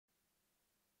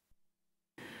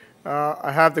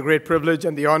I have the great privilege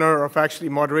and the honor of actually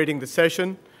moderating the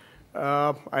session.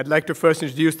 I'd like to first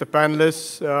introduce the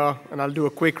panelists, and I'll do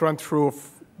a quick run-through of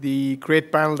the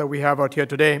great panel that we have out here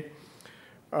today.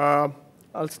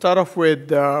 I'll start off with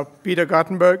Peter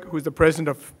Gartenberg, who's the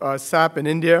president of SAP in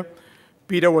India.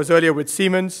 Peter was earlier with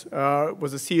Siemens,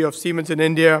 was the CEO of Siemens in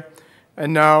India,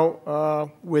 and now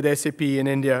with SAP in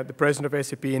India, the president of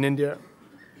SAP in India.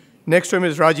 Next to him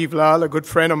is Rajiv Lall, a good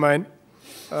friend of mine.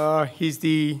 He's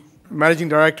the managing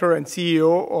director and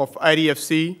CEO of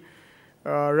IDFC.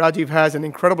 Rajiv has an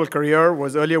incredible career,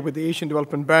 was earlier with the Asian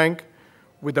Development Bank,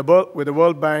 with the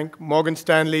World Bank, Morgan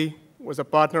Stanley, was a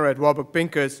partner at Warburg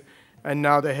Pincus, and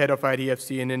now the head of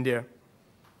IDFC in India.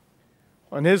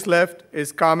 On his left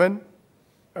is Carmen.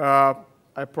 I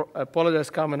apologize,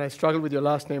 Carmen, I struggled with your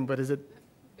last name, but is it?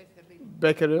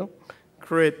 Becerril.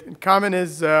 Great. And Carmen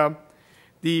is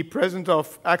the president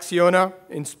of Acciona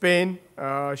in Spain.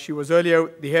 She was earlier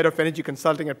the head of energy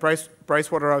consulting at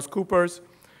PricewaterhouseCoopers,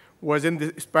 was in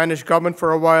the Spanish government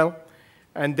for a while,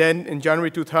 and then in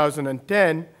January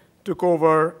 2010, took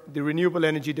over the renewable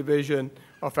energy division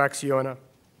of Acciona.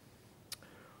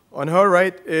 On her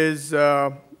right is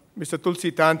Mr.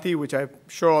 Tulsi Tanti, which I'm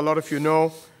sure a lot of you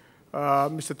know.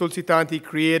 Mr. Tulsi Tanti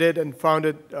created and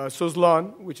founded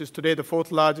Suzlon, which is today the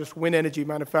 4th largest wind energy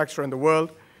manufacturer in the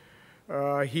world.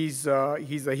 He's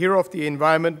a hero of the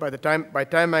environment by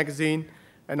Time Magazine,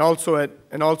 and also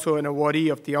an awardee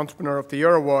of the Entrepreneur of the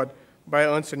Year Award by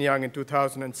Ernst & Young in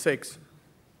 2006.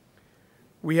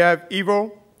 We have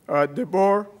Ivo de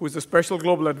Boer, who is the Special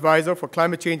Global Advisor for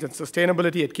Climate Change and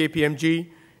Sustainability at KPMG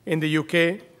in the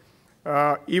UK.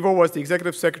 Ivo was the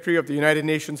Executive Secretary of the United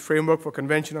Nations Framework for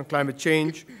Convention on Climate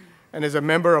Change and is a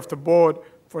member of the board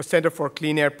for Center for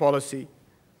Clean Air Policy.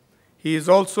 He is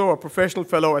also a professional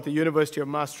fellow at the University of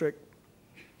Maastricht.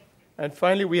 And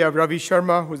finally, we have Ravi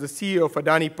Sharma, who is the CEO of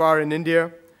Adani Power in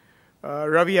India.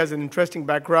 Ravi has an interesting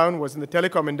background, was in the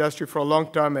telecom industry for a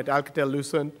long time at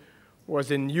Alcatel-Lucent, was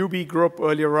in UB Group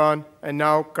earlier on, and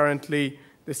now currently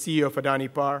the CEO of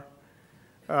Adani Power.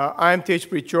 I am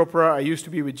Tejpreet Chopra. I used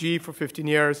to be with GE for 15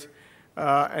 years,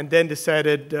 and then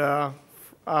decided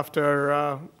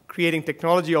after creating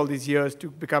technology all these years to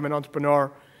become an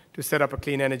entrepreneur to set up a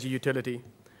clean energy utility.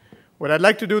 What I'd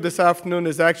like to do this afternoon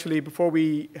is actually, before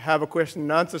we have a question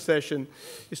and answer session,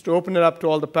 is to open it up to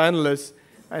all the panelists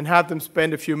and have them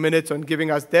spend a few minutes on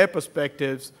giving us their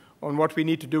perspectives on what we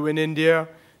need to do in India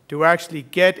to actually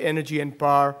get energy and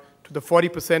power to the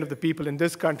 40% of the people in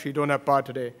this country who don't have power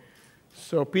today.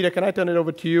 So, Peter, can I turn it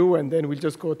over to you, and then we'll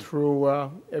just go through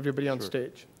everybody on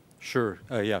stage. Sure.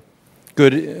 Yeah.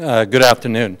 Good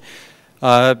afternoon.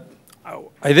 I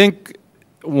think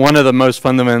one of the most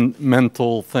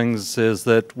fundamental things is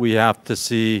that we have to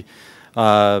see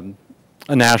a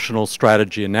national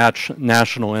strategy, a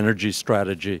national energy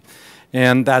strategy.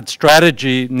 And that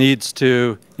strategy needs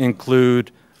to include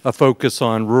a focus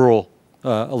on rural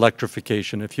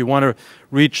electrification. If you want to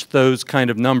reach those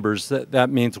kind of numbers, that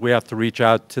means we have to reach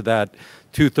out to that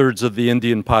 2/3 of the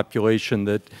Indian population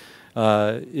that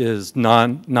is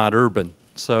not urban.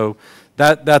 So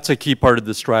that's a key part of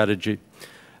the strategy.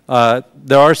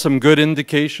 There are some good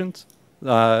indications.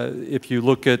 If you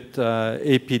look at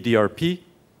APDRP,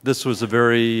 this has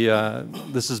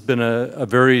been a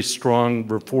very strong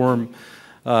reform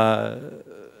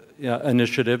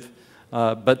initiative,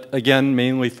 but again,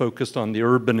 mainly focused on the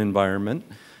urban environment.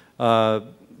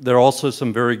 There are also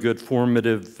some very good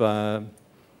formative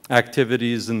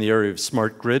activities in the area of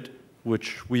smart grid,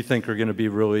 which we think are going to be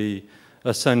really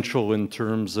essential in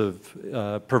terms of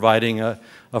providing a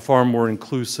far more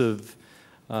inclusive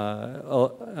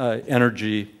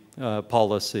energy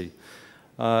policy.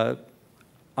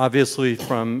 Obviously,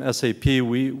 from SAP,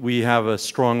 we have a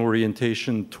strong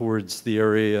orientation towards the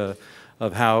area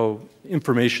of how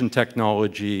information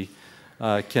technology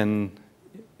can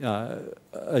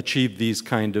achieve these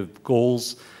kind of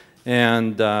goals.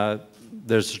 And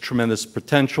there's a tremendous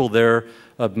potential there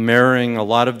of marrying a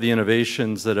lot of the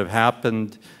innovations that have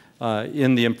happened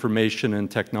in the information and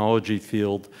technology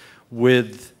field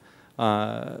with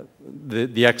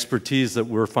the expertise that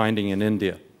we're finding in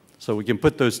India. So we can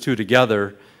put those two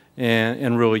together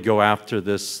and really go after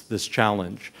this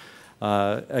challenge.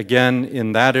 Again,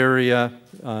 in that area,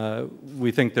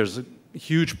 we think there's a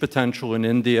huge potential in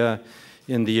India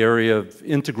in the area of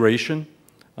integration.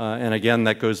 And again,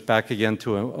 that goes back again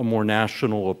to a more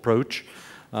national approach.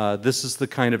 This is the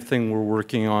kind of thing we're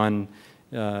working on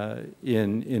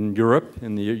in Europe,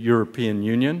 in the European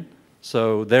Union.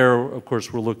 So there, of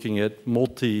course, we're looking at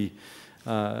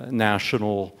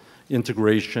multinational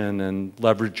integration and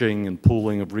leveraging and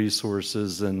pooling of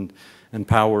resources and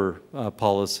power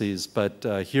policies. But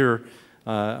here,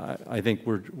 I think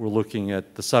we're looking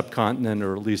at the subcontinent,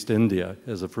 or at least India,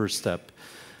 as a first step.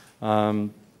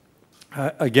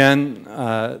 Again,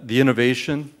 the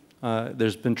innovation,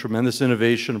 there's been tremendous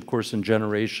innovation, of course, in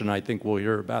generation. I think we'll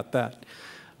hear about that.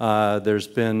 There's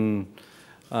been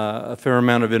a fair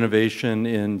amount of innovation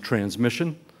in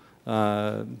transmission,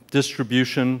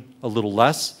 distribution a little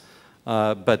less,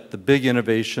 but the big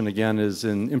innovation, again, is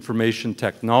in information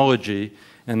technology,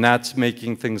 and that's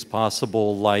making things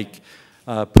possible like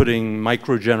putting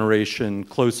microgeneration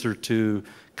closer to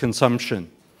consumption,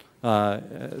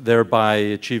 thereby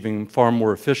achieving far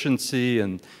more efficiency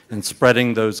and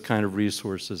spreading those kind of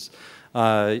resources.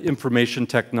 Information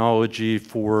technology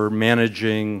for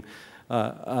managing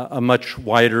a much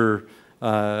wider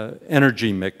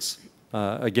energy mix,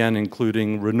 again,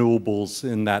 including renewables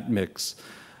in that mix.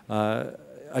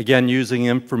 Again, using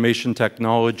information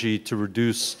technology to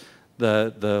reduce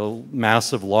the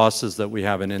massive losses that we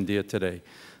have in India today.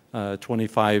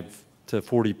 25 to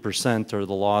 40% are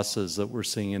the losses that we're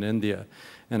seeing in India.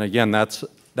 And again, that's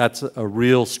a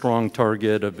real strong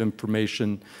target of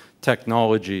information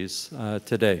technologies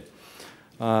today.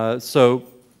 So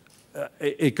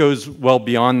it goes well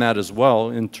beyond that as well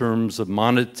in terms of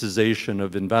monetization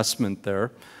of investment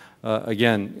there.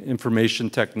 Again, information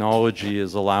technology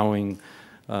is allowing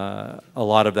a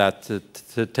lot of that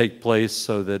to take place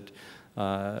so that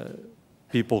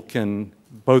people can,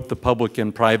 both the public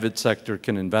and private sector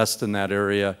can invest in that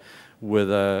area with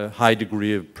a high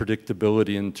degree of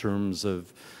predictability in terms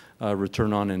of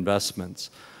return on investments.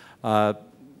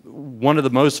 One of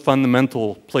the most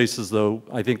fundamental places, though,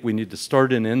 I think we need to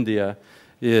start in India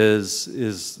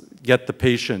is get the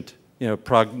patient. You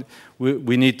know,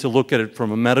 we need to look at it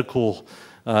from a medical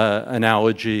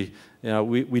analogy. You know,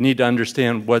 we need to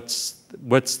understand what's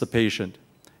the patient.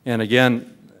 And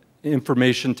again,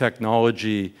 information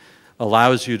technology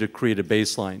allows you to create a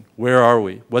baseline. Where are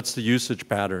we? What's the usage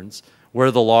patterns? Where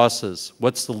are the losses?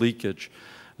 What's the leakage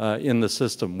in the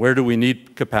system? Where do we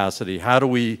need capacity? How do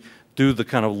we do the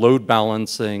kind of load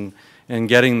balancing and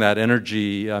getting that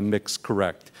energy mix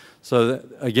correct? So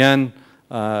again,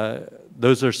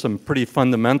 those are some pretty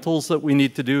fundamentals that we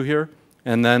need to do here.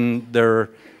 And then there are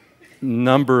a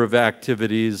number of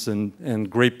activities and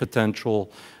great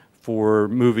potential for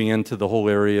moving into the whole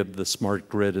area of the smart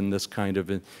grid and this kind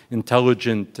of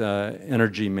intelligent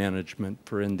energy management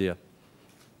for India.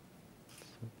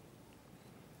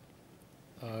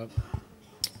 So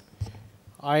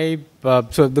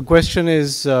the question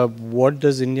is, what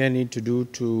does India need to do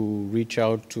to reach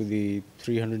out to the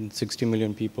 360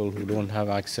 million people who don't have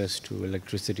access to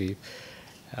electricity?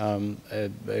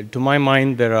 To my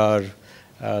mind, there are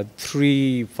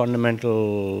three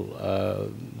fundamental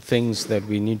things that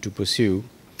we need to pursue.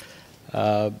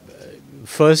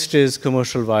 First is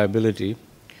commercial viability.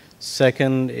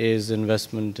 Second is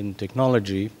investment in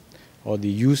technology, or the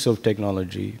use of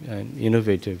technology and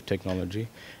innovative technology.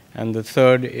 And the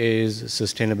third is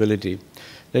sustainability.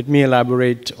 Let me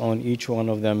elaborate on each one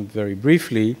of them very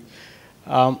briefly.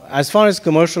 As far as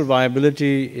commercial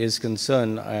viability is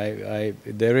concerned,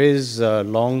 there is a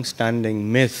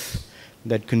long-standing myth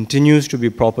that continues to be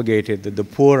propagated that the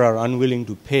poor are unwilling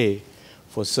to pay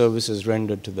for services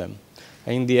rendered to them. I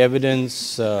think the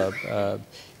evidence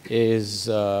is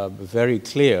very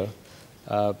clear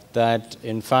that,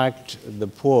 in fact, the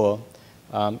poor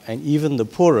and even the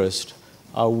poorest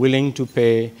are willing to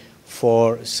pay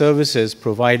for services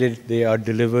provided they are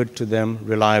delivered to them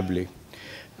reliably.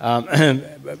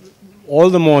 All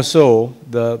the more so,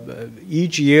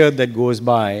 each year that goes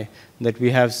by that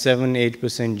we have 7–8%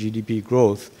 GDP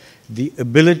growth, the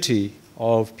ability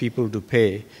of people to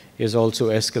pay is also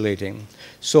escalating.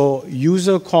 So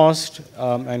user cost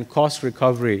and cost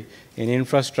recovery in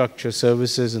infrastructure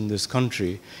services in this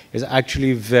country is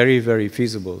actually very, very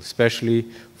feasible, especially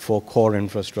for core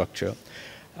infrastructure.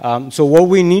 So what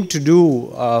we need to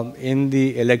do in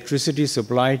the electricity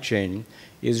supply chain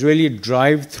is really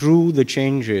drive through the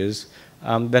changes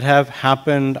that have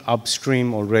happened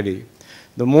upstream already.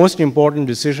 The most important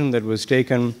decision that was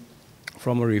taken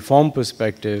from a reform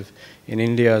perspective in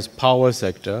India's power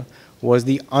sector was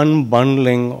the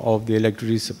unbundling of the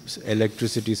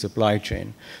electricity supply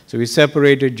chain. So we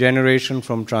separated generation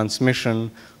from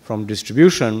transmission, from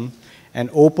distribution, and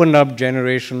opened up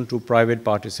generation to private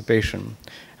participation.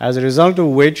 As a result of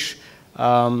which,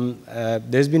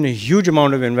 there's been a huge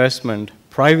amount of investment,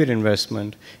 private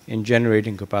investment, in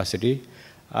generating capacity,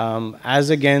 as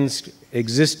against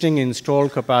existing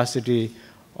installed capacity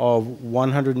of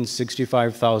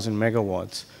 165,000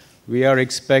 megawatts. we are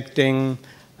expecting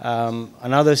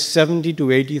another 70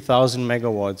 to 80,000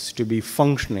 megawatts to be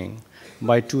functioning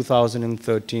by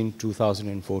 2013,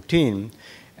 2014.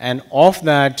 And of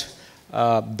that,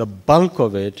 the bulk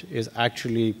of it is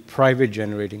actually private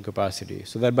generating capacity.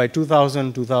 So that by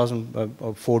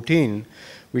 2014,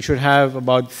 we should have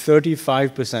about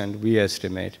 35%, we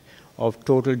estimate, of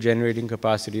total generating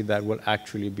capacity that will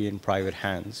actually be in private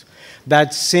hands.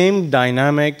 That same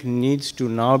dynamic needs to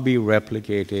now be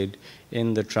replicated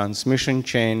in the transmission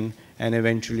chain and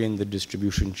eventually in the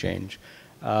distribution chain.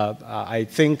 I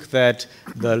think that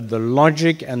the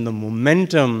logic and the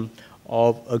momentum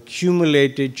of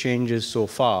accumulated changes so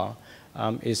far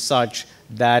is such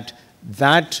that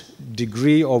that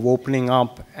degree of opening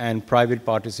up and private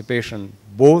participation,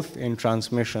 both in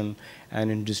transmission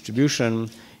and in distribution,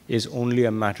 is only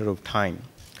a matter of time.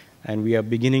 And we are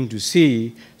beginning to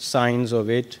see signs of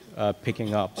it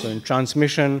picking up. So in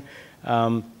transmission,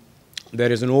 there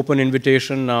is an open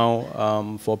invitation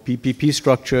now for PPP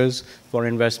structures for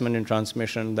investment in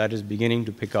transmission that is beginning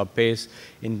to pick up pace.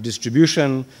 In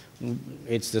distribution,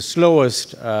 it's the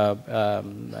slowest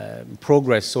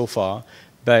progress so far,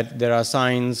 but there are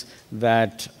signs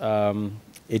that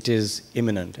it is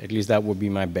imminent. At least that would be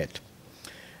my bet.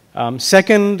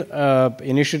 Second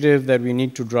initiative that we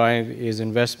need to drive is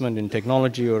investment in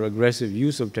technology or aggressive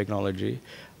use of technology.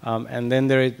 And then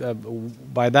there is,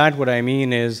 by that what I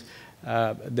mean is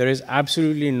there is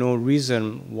absolutely no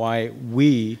reason why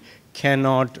we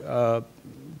cannot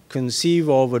conceive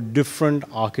of a different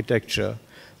architecture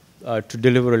to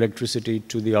deliver electricity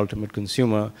to the ultimate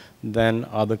consumer than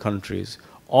other countries.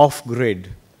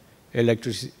 Off-grid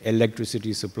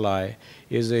electricity supply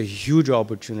is a huge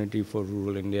opportunity for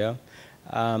rural India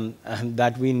and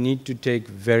that we need to take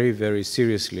very, very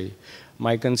seriously.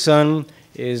 My concern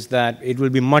is that it will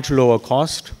be much lower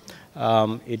cost.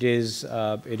 It is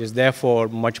therefore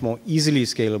much more easily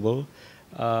scalable.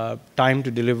 Time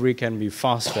to delivery can be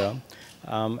faster.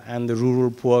 And the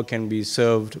rural poor can be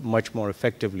served much more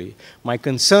effectively. My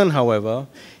concern, however,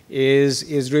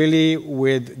 is really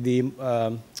with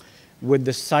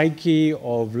the psyche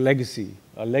of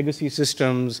legacy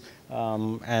systems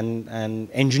and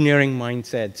engineering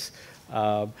mindsets,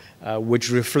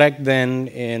 which reflect then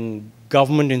in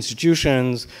government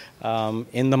institutions,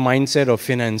 in the mindset of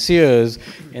financiers,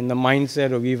 in the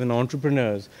mindset of even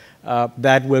entrepreneurs,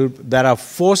 that are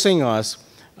forcing us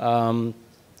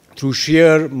through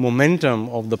sheer momentum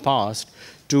of the past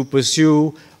to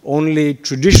pursue only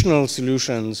traditional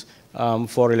solutions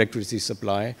for electricity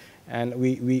supply. And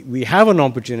we have an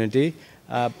opportunity,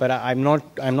 but I'm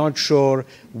not sure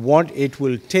what it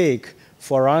will take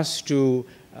for us to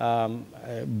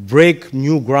break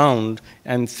new ground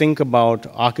and think about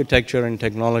architecture and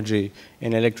technology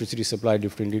in electricity supply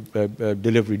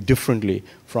delivery differently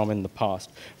from in the past.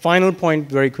 Final point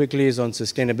very quickly is on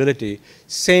sustainability.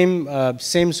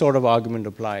 Same sort of argument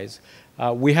applies.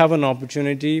 We have an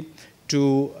opportunity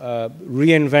to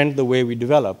reinvent the way we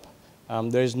develop.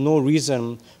 There is no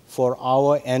reason for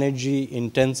our energy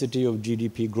intensity of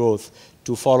GDP growth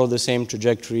to follow the same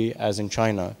trajectory as in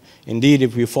China. Indeed,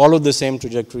 if we follow the same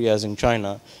trajectory as in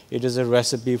China, it is a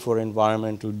recipe for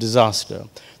environmental disaster.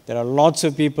 There are lots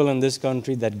of people in this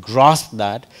country that grasp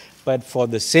that, but for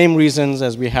the same reasons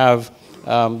as we have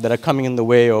that are coming in the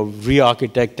way of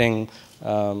re-architecting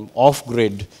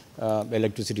off-grid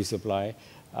electricity supply,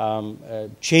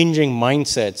 changing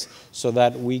mindsets so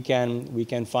that we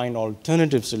can find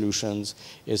alternative solutions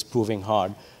is proving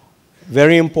hard.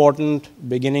 Very important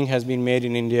beginning has been made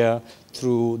in India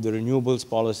through the renewables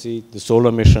policy, the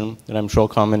solar mission that I'm sure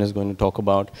Carmen is going to talk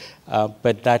about,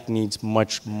 but that needs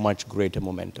much, much greater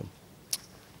momentum.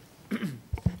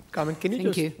 Carmen,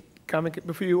 Carmen,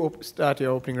 before you start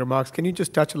your opening remarks, can you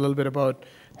just touch a little bit about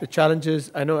the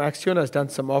challenges? I know Acciona has done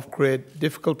some off-grid,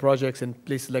 difficult projects in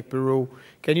places like Peru.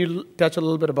 Can you touch a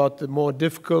little bit about the more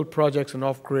difficult projects and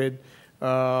off-grid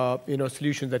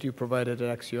solutions that you provided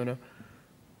at Acciona?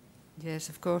 Yes,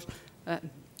 of course.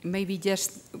 Maybe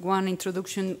just one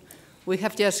introduction. We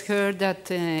have just heard that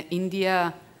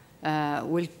India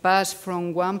will pass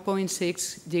from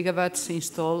 1.6 gigawatts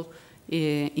installed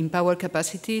in power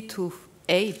capacity to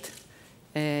 8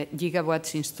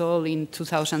 gigawatts installed in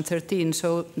 2013.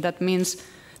 So that means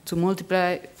to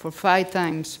multiply for 5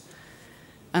 times.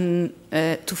 And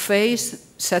to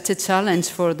face such a challenge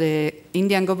for the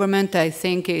Indian government, I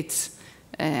think it's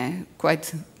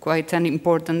quite an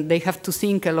important, they have to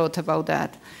think a lot about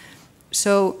that.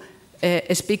 So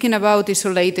speaking about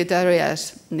isolated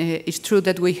areas, it's true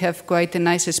that we have quite a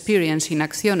nice experience in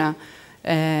Acciona.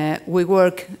 We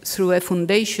work through a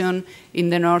foundation in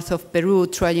the north of Peru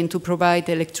trying to provide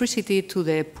electricity to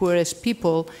the poorest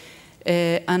people.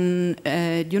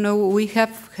 You know, we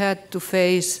have had to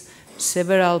face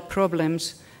several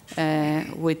problems,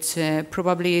 which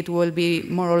probably it will be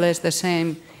more or less the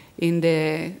same in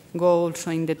the goals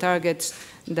or in the targets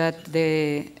that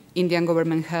the Indian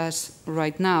government has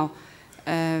right now.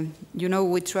 You know,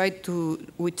 we try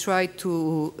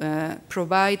to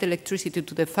provide electricity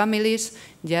to the families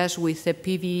just with a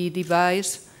PV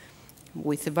device,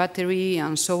 with a battery,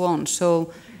 and so on.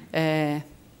 So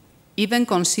even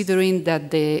considering that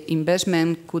the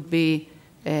investment could be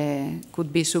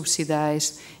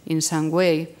subsidized in some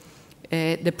way,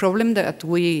 the problem that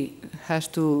we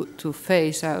have to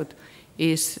face out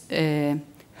is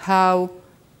how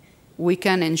we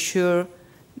can ensure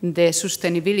the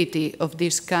sustainability of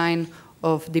this kind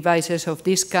of devices, of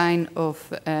this kind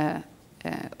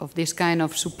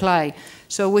of supply.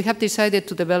 So we have decided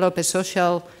to develop a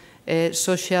social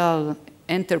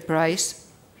enterprise.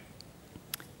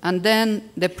 And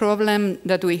then the problem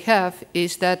that we have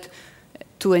is that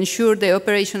to ensure the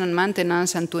operation and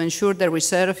maintenance and to ensure the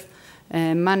reserve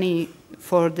money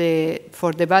for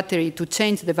the battery, to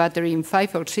change the battery in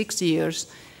 5 or 6 years,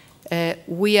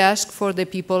 we ask for the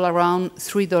people around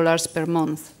 $3 per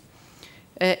month.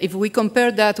 If we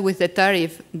compare that with the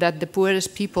tariff that the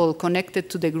poorest people connected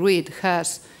to the grid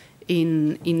has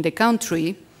in the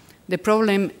country, the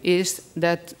problem is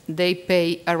that they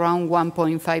pay around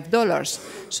 $1.5.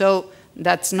 So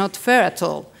that's not fair at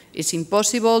all. It's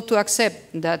impossible to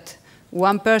accept that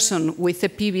one person with a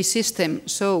PV system,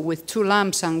 so with 2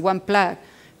 lamps and 1 plug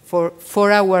for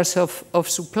 4 hours of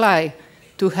supply,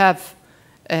 to have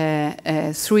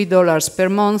 $3 per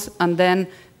month, and then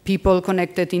people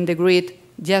connected in the grid,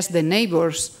 just the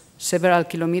neighbors several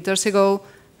kilometers ago,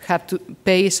 have to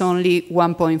pay only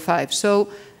 1.5. So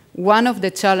one of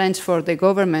the challenges for the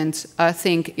governments, I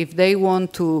think, if they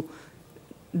want to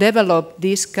develop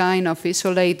this kind of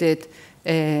isolated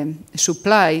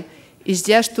supply, is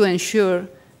just to ensure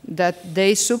that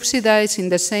they subsidize in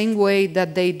the same way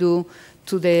that they do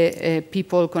to the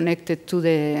people connected to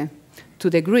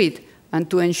the grid, and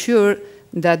to ensure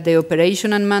that the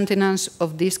operation and maintenance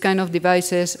of these kind of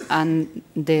devices and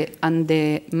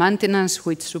the maintenance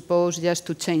which is supposed just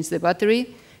to change the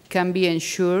battery can be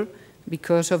ensured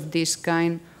because of this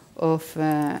kind of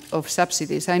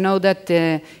subsidies. I know that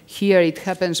here it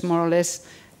happens more or less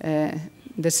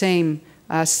the same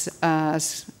as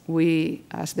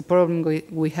the problem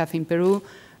we have in Peru,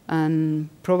 and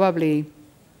probably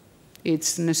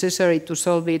it's necessary to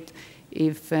solve it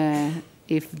if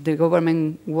the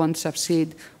government won't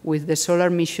succeed with the solar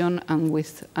mission and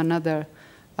with another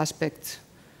aspect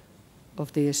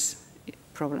of this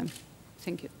problem.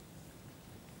 Thank you.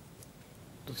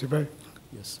 Tulsi.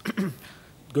 Yes.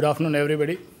 Good afternoon,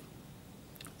 everybody.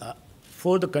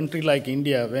 For the country like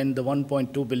India, when the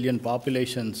 1.2 billion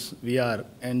populations we are,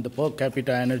 and the per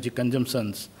capita energy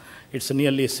consumptions, it's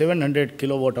nearly 700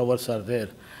 kilowatt hours are there,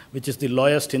 which is the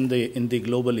lowest in the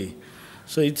globally.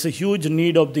 So it's a huge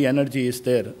need of the energy is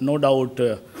there. No doubt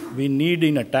we need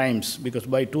in a times, because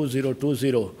by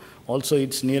 2020, also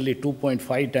it's nearly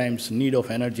 2.5 times need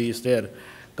of energy is there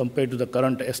compared to the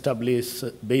current established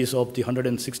base of the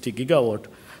 160 gigawatt.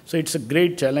 So it's a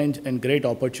great challenge and great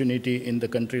opportunity in the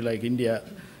country like India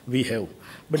we have.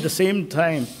 But at the same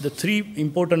time, the 3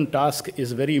 important tasks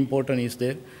is very important is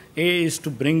there. A is to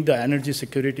bring the energy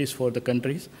securities for the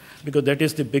countries, because that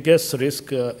is the biggest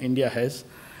risk India has.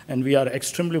 And we are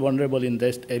extremely vulnerable in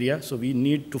this area, so we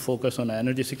need to focus on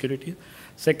energy security.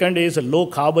 Second is a low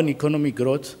carbon economy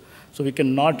growth, so we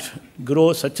cannot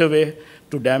grow such a way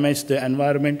to damage the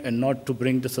environment and not to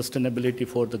bring the sustainability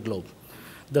for the globe.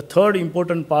 The third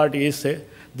important part is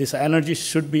this energy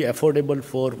should be affordable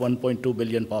for 1.2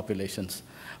 billion populations.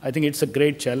 I think it's a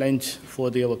great challenge for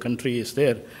our country is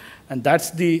there, and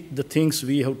that's the things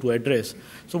we have to address.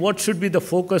 So what should be the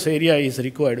focus area is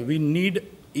required. We need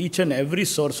each and every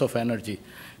source of energy.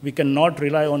 We cannot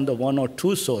rely on the 1 or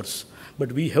 2 source,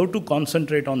 but we have to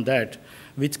concentrate on that,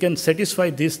 which can satisfy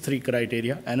these 3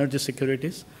 criteria: energy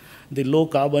securities, the low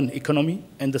carbon economy,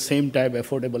 and the same type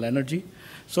affordable energy.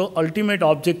 So ultimate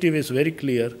objective is very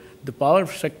clear. The power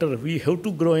sector, we have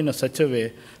to grow in such a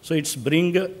way, so it's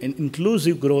bring an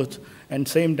inclusive growth, and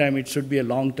same time it should be a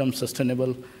long-term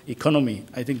sustainable economy.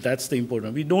 I think that's the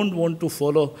important. We don't want to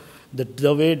follow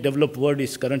the way developed world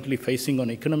is currently facing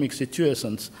on economic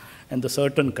situations and the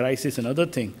certain crisis and other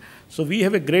thing. So we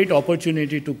have a great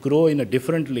opportunity to grow in a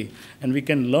differently, and we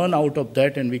can learn out of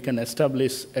that and we can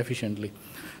establish efficiently.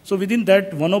 So within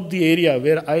that, one of the area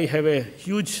where I have a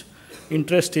huge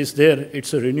interest is there,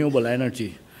 it's a renewable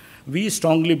energy. We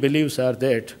strongly believe, sir,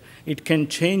 that it can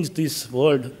change this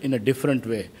world in a different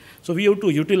way. So we have to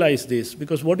utilize this,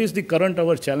 because what is the current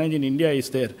our challenge in India is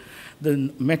there.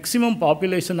 The maximum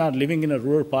population are living in a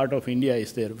rural part of India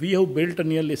is there. We have built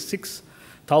nearly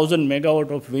 6,000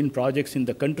 megawatt of wind projects in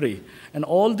the country, and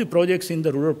all the projects in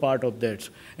the rural part of that.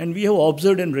 And we have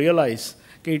observed and realized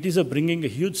that it is bringing a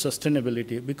huge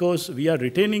sustainability, because we are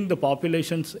retaining the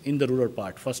populations in the rural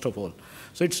part, first of all.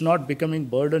 So it's not becoming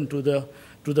burden to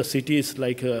the cities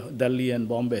like Delhi and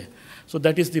Bombay. So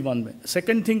that is the one way.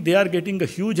 Second thing, they are getting a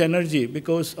huge energy,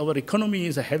 because our economy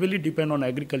is heavily dependent on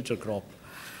agriculture crop.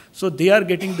 So they are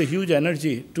getting the huge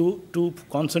energy to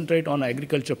concentrate on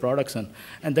agriculture production.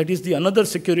 And that is the another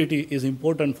security is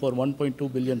important for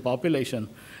 1.2 billion population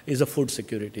is the food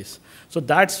securities. So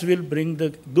that will bring the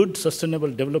good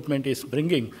sustainable development is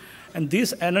bringing. And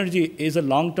this energy is a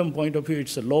long-term point of view.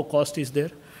 It's a low cost is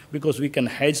there, because we can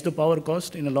hedge the power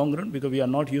cost in the long run, because we are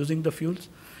not using the fuels.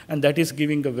 And that is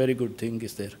giving a very good thing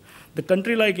is there. The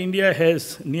country like India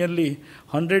has nearly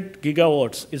 100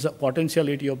 gigawatts is a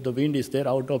potentiality of the wind is there,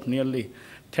 out of nearly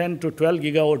 10 to 12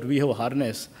 gigawatt we have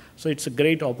harnessed. So it's a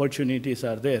great opportunities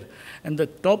are there. And the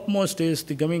topmost is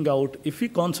the coming out, if we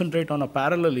concentrate on a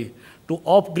parallelly to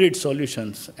off-grid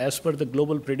solutions, as per the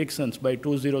global predictions by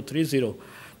 2030,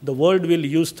 the world will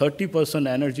use 30%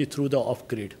 energy through the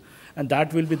off-grid. And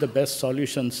that will be the best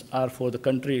solutions are for the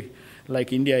country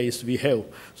like India is we have.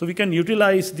 So we can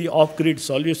utilize the off-grid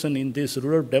solution in this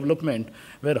rural development,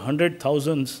 where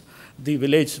 100,000 the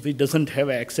village we doesn't have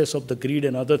access of the grid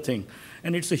and other thing.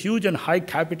 And it's a huge and high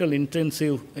capital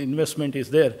intensive investment is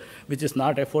there, which is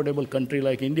not affordable country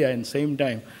like India, and same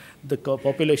time the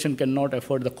population cannot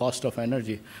afford the cost of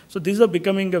energy. So these are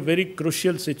becoming a very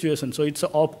crucial situation. So it's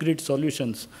off-grid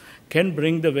solutions can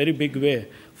bring the very big way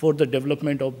for the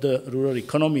development of the rural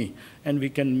economy, and we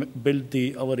can build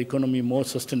our economy more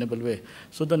sustainable way.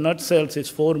 So the nutshell is,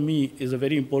 for me, is a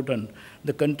very important.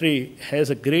 The country has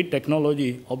a great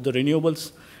technology of the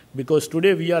renewables, because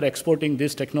today we are exporting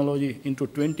this technology into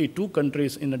 22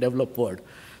 countries in the developed world.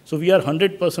 So we are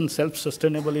 100%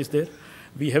 self-sustainable is there.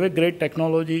 We have a great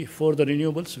technology for the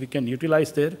renewables. We can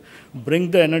utilize there,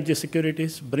 bring the energy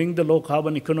securities, bring the low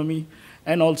carbon economy,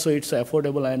 and also it's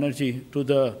affordable energy to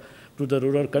the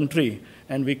rural country,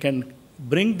 and we can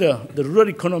bring the rural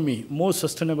economy more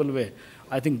sustainable way.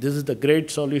 I think this is the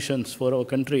great solutions for our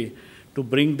country to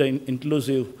bring the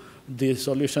inclusive the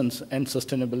solutions and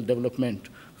sustainable development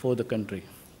for the country.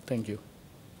 Thank you.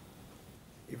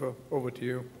 Eva, over to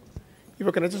you.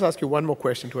 Eva, can I just ask you one more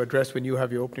question to address when you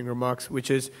have your opening remarks,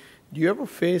 which is, do you ever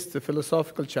face the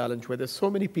philosophical challenge where there's so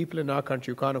many people in our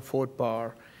country who can't afford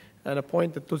power? And a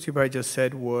point that Tulsi Bhai just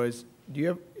said was, do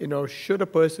you have, should a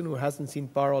person who hasn't seen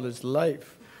power all his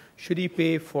life, should he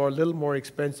pay for a little more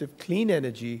expensive clean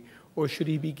energy, or should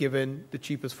he be given the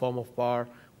cheapest form of power,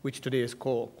 which today is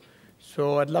coal?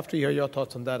 So I'd love to hear your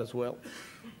thoughts on that as well.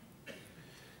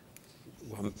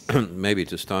 Well, maybe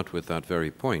to start with that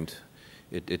very point,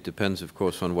 it depends, of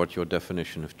course, on what your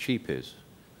definition of cheap is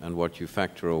and what you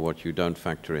factor or what you don't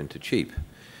factor into cheap.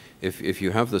 If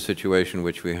you have the situation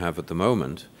which we have at the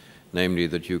moment, namely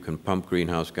that you can pump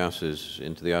greenhouse gases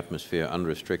into the atmosphere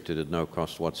unrestricted at no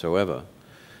cost whatsoever,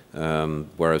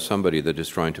 whereas somebody that is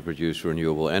trying to produce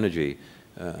renewable energy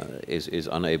is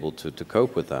unable to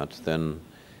cope with that, then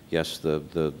yes,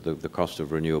 the cost of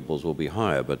renewables will be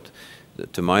higher. But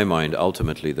to my mind,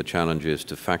 ultimately, the challenge is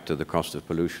to factor the cost of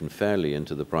pollution fairly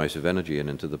into the price of energy and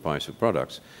into the price of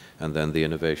products, and then the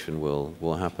innovation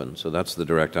will happen. So that's the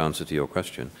direct answer to your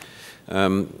question.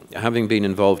 Having been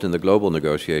involved in the global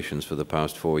negotiations for the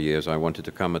past 4 years, I wanted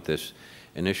to come at this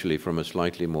initially from a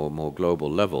slightly more global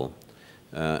level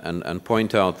and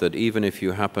point out that even if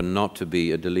you happen not to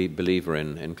be a believer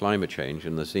in climate change,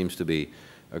 and there seems to be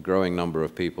a growing number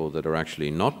of people that are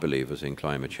actually not believers in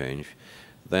climate change,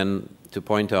 then to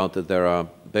point out that there are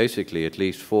basically at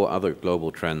least 4 other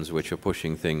global trends which are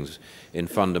pushing things in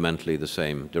fundamentally the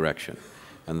same direction.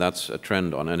 And that's a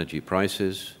trend on energy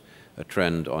prices, a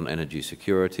trend on energy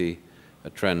security, a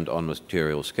trend on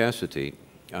material scarcity,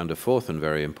 and a 4th and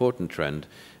very important trend,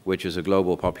 which is a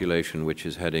global population which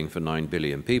is heading for 9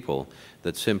 billion people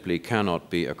that simply cannot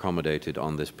be accommodated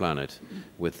on this planet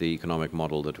with the economic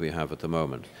model that we have at the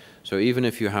moment. So even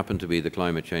if you happen to be the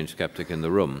climate change skeptic in the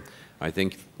room,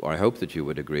 I hope that you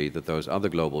would agree that those other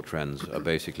global trends are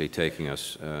basically taking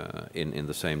us in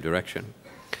the same direction.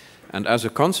 And as a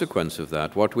consequence of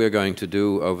that, what we're going to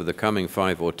do over the coming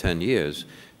 5 or 10 years,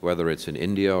 whether it's in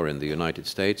India or in the United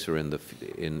States or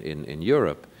in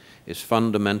Europe, is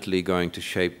fundamentally going to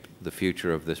shape the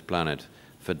future of this planet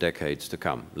for decades to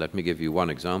come. Let me give you one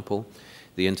example.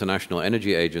 The International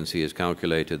Energy Agency has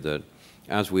calculated that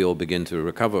as we all begin to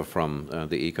recover from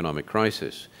the economic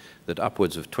crisis, that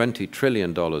upwards of $20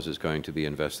 trillion is going to be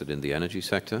invested in the energy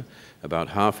sector, about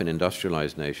half in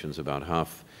industrialized nations, about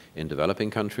half in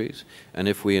developing countries. And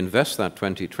if we invest that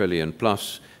 20 trillion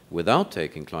plus without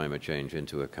taking climate change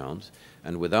into account,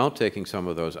 and without taking some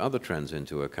of those other trends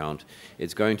into account,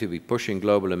 it's going to be pushing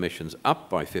global emissions up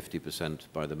by 50%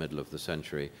 by the middle of the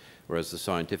century, whereas the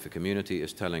scientific community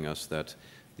is telling us that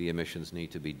the emissions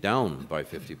need to be down by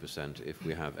 50% if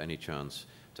we have any chance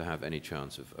to have any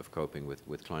chance of coping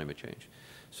with climate change.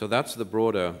 So that's the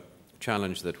broader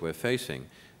challenge that we're facing.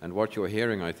 And what you're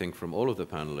hearing, I think, from all of the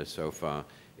panelists so far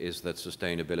is that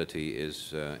sustainability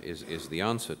is the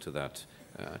answer to that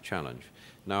challenge.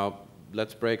 Now,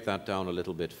 let's break that down a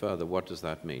little bit further. What does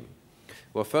that mean?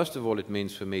 Well, first of all, it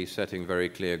means for me setting very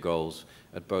clear goals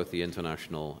at both the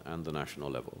international and the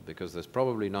national level, because there's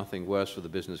probably nothing worse for the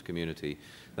business community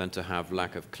than to have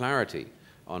lack of clarity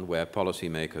on where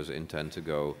policymakers intend to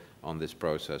go on this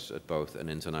process at both an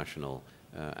international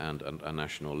and a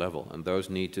national level. And those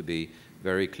need to be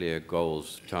very clear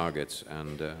goals, targets,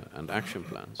 and action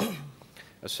plans.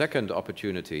 A second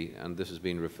opportunity, and this has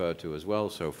been referred to as well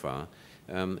so far,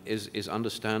 is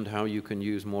understand how you can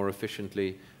use more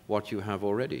efficiently what you have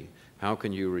already. How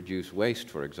can you reduce waste,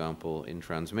 for example, in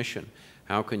transmission?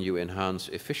 How can you enhance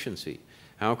efficiency?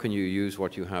 How can you use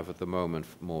what you have at the moment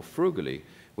more frugally,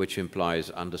 which implies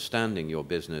understanding your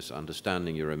business,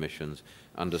 understanding your emissions,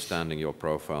 understanding your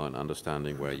profile, and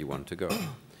understanding where you want to go.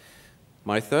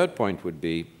 My third point would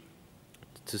be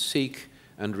to seek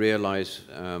and realize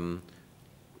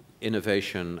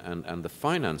innovation and the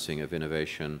financing of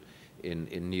innovation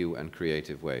in new and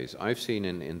creative ways. I've seen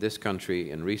in this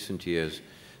country in recent years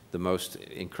the most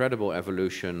incredible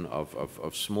evolution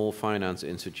of small finance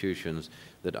institutions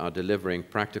that are delivering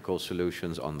practical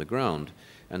solutions on the ground.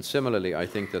 And similarly, I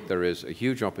think that there is a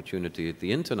huge opportunity at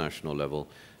the international level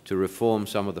to reform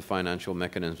some of the financial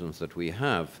mechanisms that we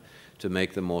have to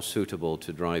make them more suitable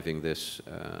to driving this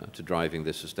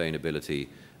sustainability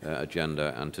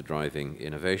agenda and to driving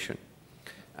innovation.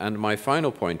 And my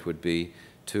final point would be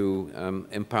to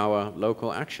empower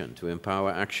local action, to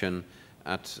empower action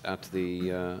at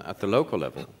the local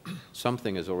level.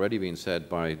 Something has already been said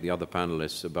by the other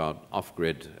panelists about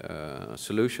off-grid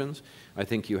solutions. I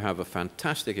think you have a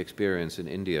fantastic experience in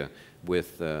India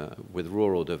with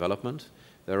rural development.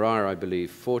 There are, I believe,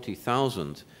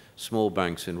 40,000 small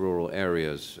banks in rural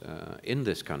areas in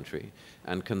this country.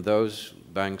 And can those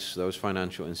banks, those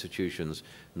financial institutions,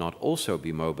 not also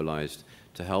be mobilized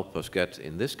to help us get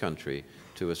in this country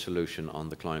to a solution on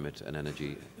the climate and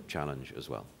energy challenge as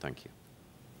well? Thank you.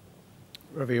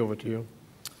 Ravi, over to you.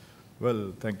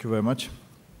 Well, thank you very much.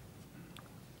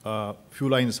 Few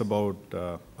lines about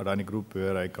Adani Group,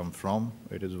 where I come from.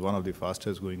 It is one of the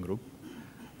fastest growing group,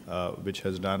 which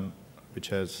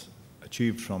has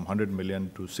achieved from 100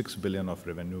 million to 6 billion of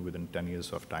revenue within 10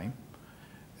 years of time,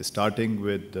 starting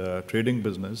with trading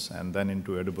business and then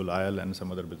into edible oil and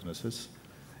some other businesses.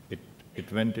 It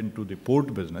went into the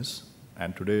port business,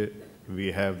 and today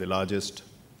we have the largest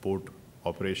port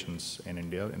operations in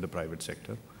India in the private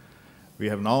sector. We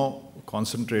have now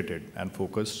concentrated and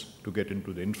focused to get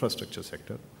into the infrastructure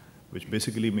sector, which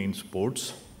basically means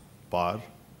ports, power,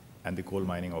 and the coal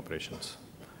mining operations.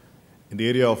 In the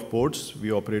area of ports,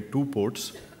 we operate 2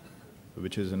 ports,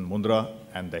 which is in Mundra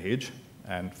and Dahej,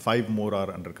 and 5 more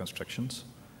are under constructions,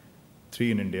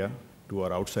 3 in India, 2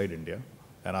 are outside India,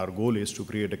 and our goal is to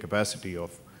create a capacity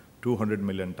of 200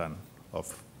 million ton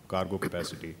of cargo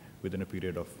capacity within a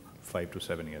period of 5 to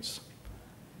 7 years.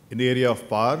 In the area of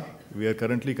power, we are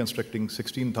currently constructing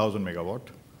 16,000 megawatt,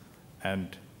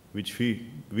 and which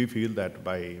we feel that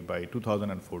by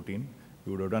 2014,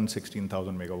 we would have done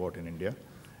 16,000 megawatt in India,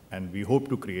 and we hope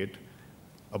to create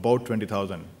about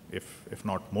 20,000, if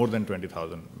not more than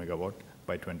 20,000 megawatt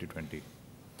by 2020.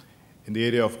 In the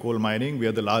area of coal mining, we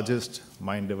are the largest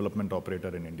mine development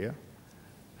operator in India,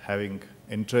 having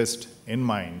interest in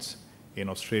mines in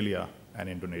Australia and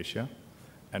Indonesia,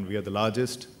 and we are the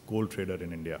largest coal trader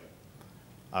in India.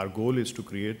 Our goal is to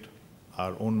create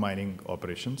our own mining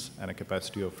operations and a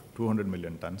capacity of 200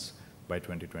 million tons by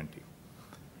 2020.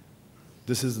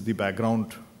 This is the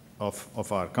background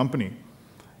of our company.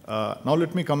 Now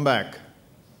let me come back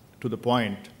to the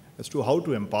point as to how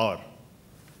to empower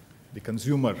the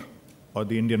consumer or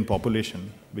the Indian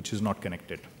population which is not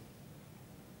connected.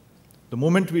 The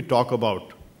moment we talk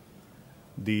about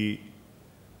the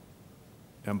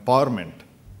empowerment,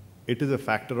 it is a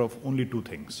factor of only 2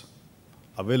 things: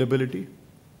 availability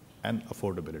and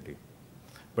affordability.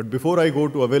 But before I go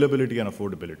to availability and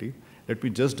affordability, let me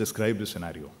just describe the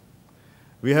scenario.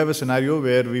 We have a scenario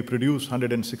where we produce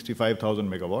 165,000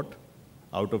 megawatt,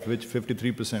 out of which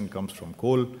 53% comes from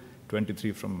coal,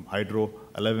 23 from hydro,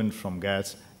 11 from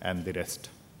gas, and the rest.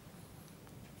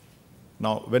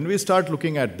 Now, when we start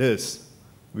looking at this,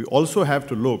 we also have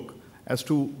to look as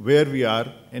to where we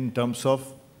are in terms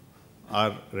of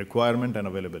our requirement and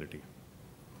availability.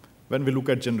 When we look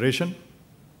at generation,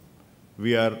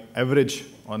 we are average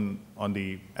on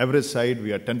the average side,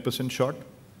 we are 10% short.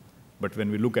 But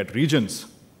when we look at regions,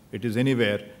 it is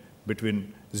anywhere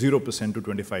between 0% to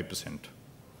 25%.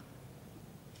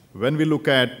 When we look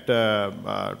at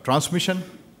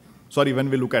when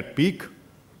we look at peak,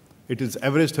 it is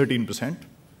average 13%,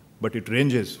 but it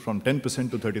ranges from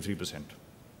 10% to 33%.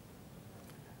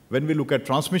 When we look at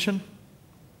transmission,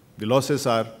 the losses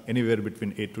are anywhere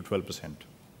between 8 to 12%.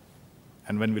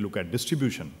 And when we look at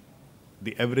distribution,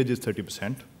 the average is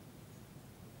 30%,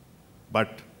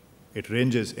 but it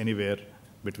ranges anywhere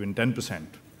between 10%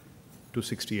 to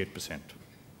 68%.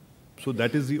 So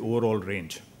that is the overall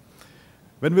range.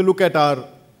 When we look at our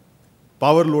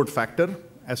power load factor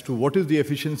as to what is the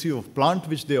efficiency of plant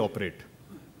which they operate,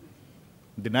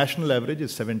 the national average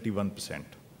is 71%.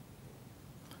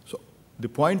 So the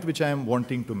point which I am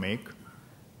wanting to make,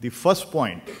 the first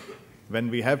point, when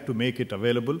we have to make it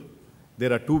available,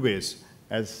 there are two ways,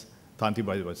 as Tanti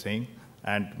was saying,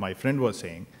 and my friend was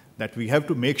saying, that we have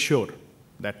to make sure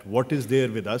that what is there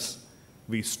with us,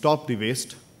 we stop the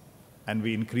waste and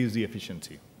we increase the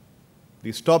efficiency.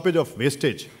 The stoppage of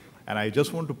wastage, and I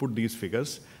just want to put these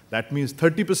figures, that means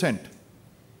 30%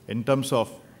 in terms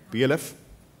of PLF,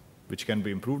 which can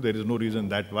be improved. There is no reason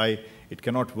that why it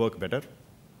cannot work better.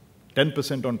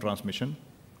 10% on transmission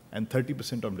and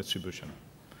 30% on distribution.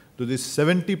 So this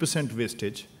 70%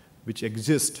 wastage which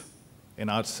exists in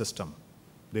our system,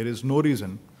 there is no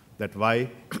reason that why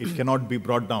it cannot be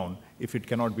brought down if it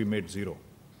cannot be made zero.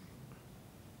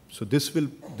 So this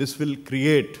will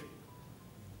create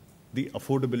the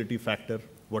affordability factor,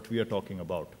 what we are talking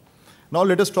about. Now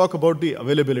let us talk about the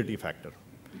availability factor.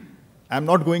 I'm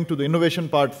not going to the innovation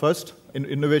part first,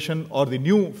 innovation or the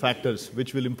new factors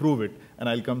which will improve it, and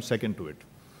I'll come second to it.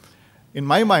 In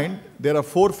my mind, there are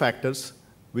 4 factors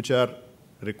which are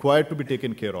required to be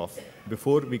taken care of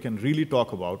before we can really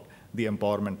talk about the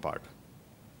empowerment part.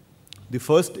 The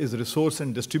first is resource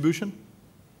and distribution.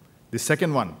 The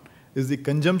second one is the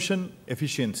consumption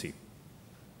efficiency.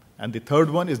 And the third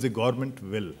one is the government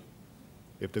will.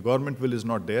 If the government will is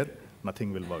not there,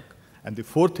 nothing will work. And the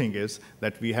fourth thing is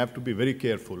that we have to be very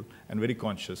careful and very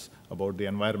conscious about the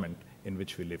environment in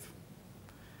which we live.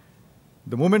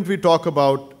 The moment we talk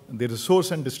about the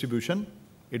resource and distribution,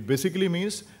 it basically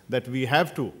means that we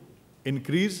have to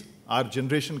increase our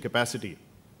generation capacity,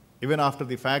 even after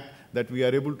the fact that we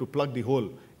are able to plug the hole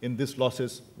in this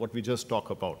losses, what we just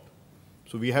talked about.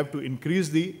 So we have to increase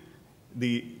the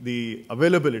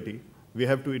availability, we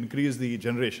have to increase the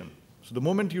generation. So the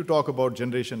moment you talk about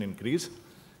generation increase,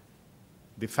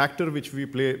 the factor which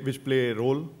play a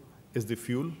role is the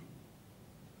fuel,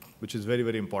 which is very,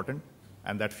 very important.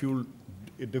 And that fuel,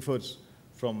 it differs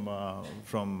from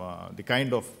the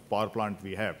kind of power plant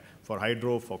we have, for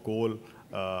hydro, for coal,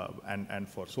 and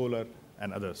for solar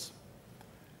and others.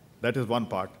 That is one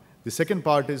part. The second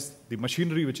part is the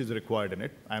machinery which is required in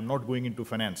it. I am not going into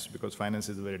finance because finance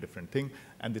is a very different thing.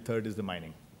 And the third is the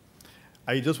mining.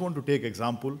 I just want to take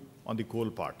example on the coal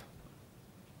part.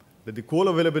 That the coal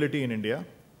availability in India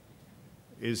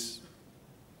is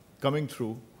coming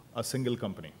through a single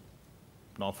company.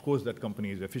 Now, of course, that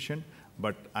company is efficient,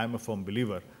 but I'm a firm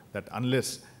believer that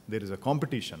unless there is a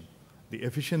competition, the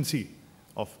efficiency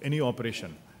of any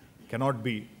operation cannot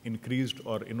be increased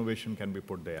or innovation can be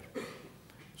put there.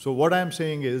 So what I'm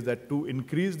saying is that to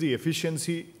increase the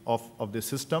efficiency of the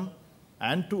system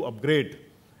and to upgrade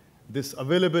this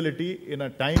availability in a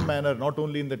time manner, not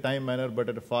only in the time manner, but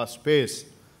at a fast pace,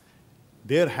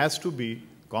 there has to be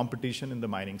competition in the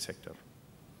mining sector.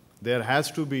 There has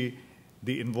to be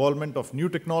the involvement of new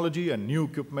technology and new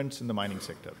equipments in the mining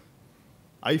sector.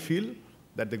 I feel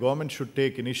that the government should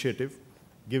take initiative,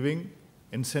 giving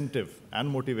incentive and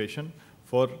motivation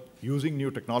for using new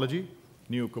technology,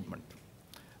 new equipment.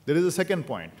 There is a second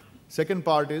point. Second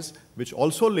part is, which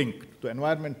also linked to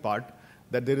environment part,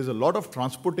 that there is a lot of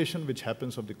transportation which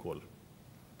happens of the coal.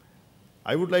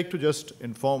 I would like to just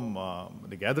inform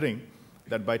the gathering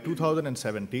that by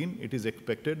 2017, it is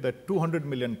expected that 200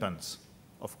 million tons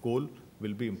of coal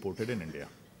will be imported in India.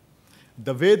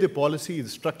 The way the policy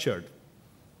is structured,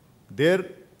 there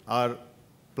are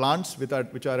plants which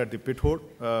are at the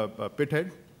pit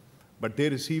head, but they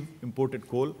receive imported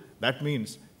coal. That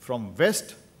means From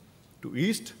west to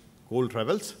east, coal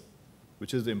travels,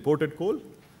 which is the imported coal,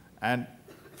 and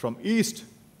from east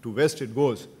to west it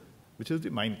goes, which is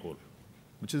the mine coal,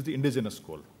 which is the indigenous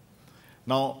coal.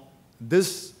 Now,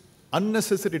 this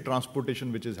unnecessary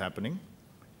transportation which is happening,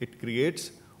 it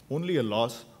creates only a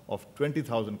loss of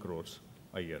 20,000 crores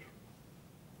a year.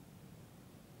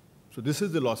 So this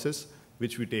is the losses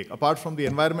which we take, apart from the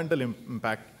environmental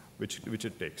impact which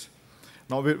it takes.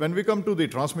 Now, when we come to the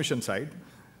transmission side,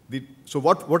 so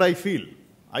what I feel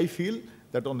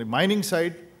that on the mining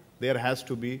side, there has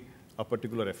to be a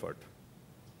particular effort.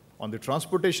 On the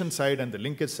transportation side and the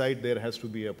linkage side, there has to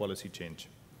be a policy change.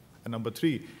 And number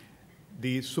three,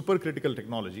 the supercritical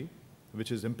technology,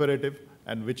 which is imperative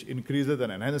and which increases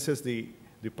and enhances the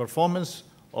performance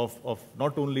of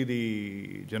not only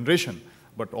the generation,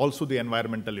 but also the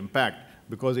environmental impact,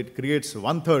 because it creates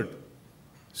 1/3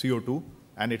 CO2,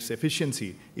 and its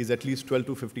efficiency is at least 12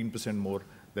 to 15% more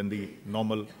than the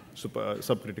normal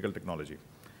subcritical technology.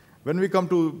 When we come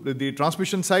to the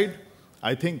transmission side,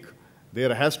 I think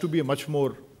there has to be much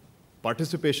more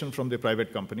participation from the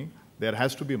private company. There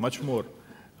has to be much more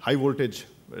high voltage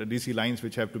DC lines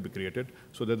which have to be created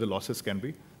so that the losses can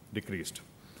be decreased.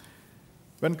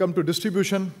 When come to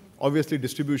distribution, obviously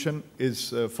distribution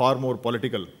is far more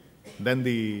political than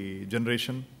the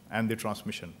generation and the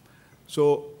transmission.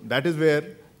 So that is where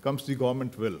comes the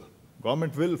government will.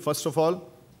 Government will, first of all,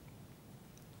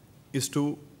 is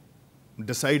to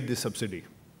decide the subsidy,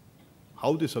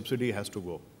 how the subsidy has to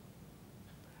go,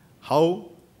 how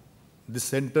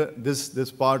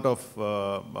this part of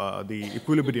the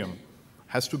equilibrium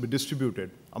has to be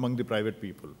distributed among the private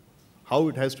people, how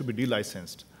it has to be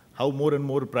delicensed, how more and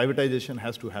more privatization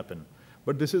has to happen.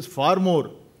 But this is far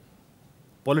more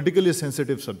politically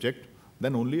sensitive subject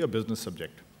than only a business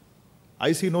subject.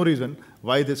 I see no reason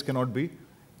why this cannot be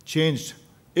changed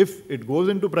if it goes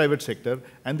into private sector,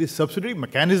 and the subsidy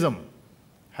mechanism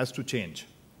has to change.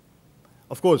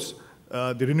 Of course,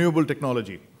 the renewable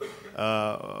technology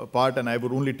part, and I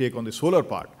would only take on the solar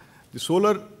part. The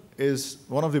solar is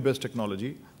one of the best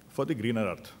technology for the greener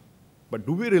earth. But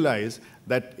do we realize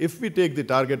that if we take the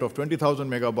target of 20,000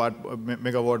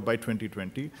 megawatt by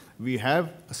 2020, we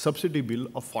have a subsidy bill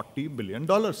of $40 billion.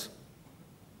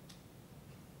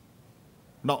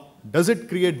 Now, does it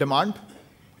create demand?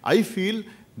 I feel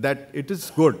that it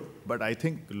is good, but I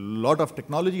think a lot of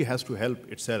technology has to help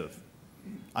itself.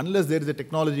 Unless there is a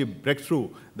technology breakthrough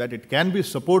that it can be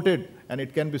supported and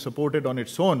it can be supported on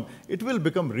its own, it will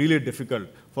become really difficult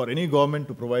for any government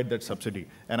to provide that subsidy.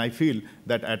 And I feel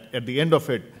that at the end of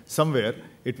it, somewhere,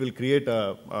 it will create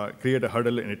a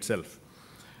hurdle in itself.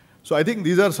 So I think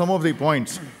these are some of the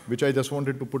points which I just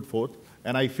wanted to put forth.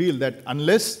 And I feel that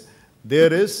unless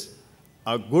there is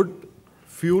a good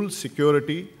fuel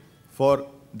security for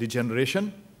the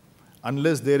generation,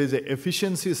 unless there is an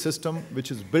efficiency system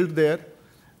which is built there,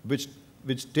 which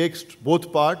takes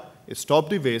both part, stop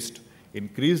the waste,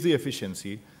 increase the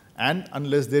efficiency, and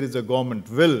unless there is a government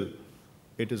will,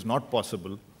 it is not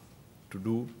possible to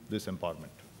do this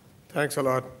empowerment. Thanks a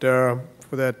lot for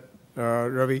that,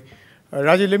 Ravi.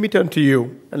 Rajiv, let me turn to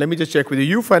you, and let me just check with you.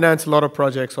 You finance a lot of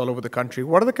projects all over the country.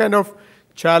 What are the kind of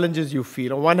challenges you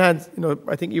feel? On one hand,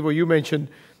 I think, Ivo, you mentioned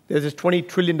there's this $20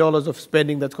 trillion of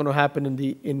spending that's going to happen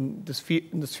in the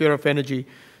sphere of energy.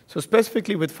 So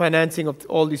specifically with financing of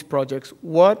all these projects,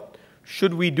 what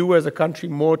should we do as a country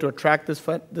more to attract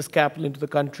this capital into the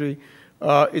country?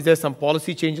 Is there some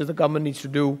policy changes the government needs to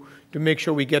do to make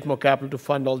sure we get more capital to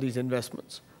fund all these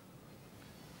investments?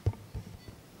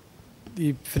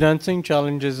 The financing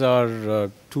challenges are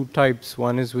two types.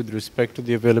 One is with respect to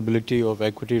the availability of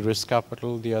equity risk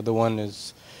capital. The other one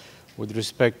is with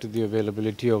respect to the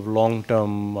availability of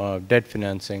long-term debt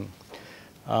financing.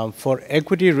 For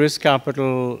equity risk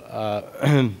capital,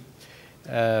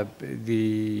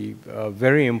 the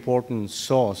very important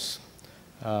source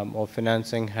of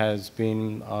financing has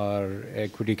been our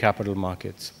equity capital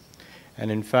markets.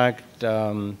 And in fact,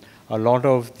 a lot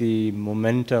of the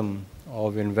momentum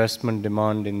of investment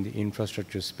demand in the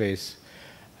infrastructure space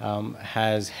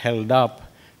has held up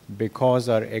because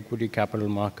our equity capital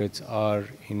markets are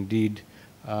indeed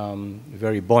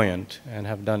very buoyant and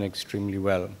have done extremely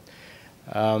well.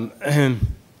 The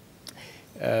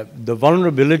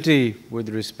vulnerability with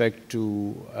respect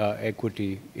to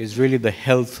equity is really the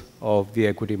health of the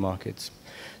equity markets.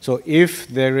 So if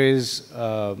there is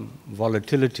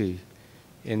volatility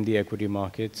in the equity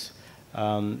markets,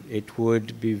 it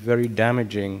would be very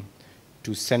damaging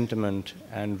to sentiment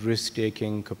and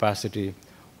risk-taking capacity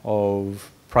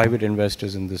of private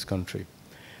investors in this country.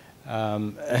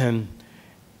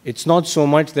 It's not so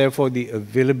much, therefore, the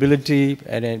availability,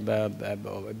 and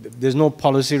there's no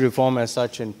policy reform as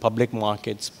such in public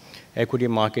markets, equity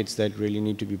markets that really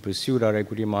need to be pursued. Our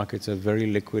equity markets are very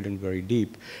liquid and very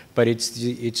deep, but it's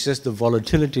just the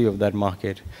volatility of that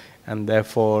market, and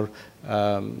therefore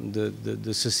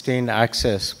the sustained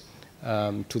access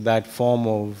to that form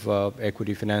of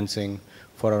equity financing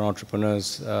for our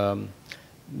entrepreneurs.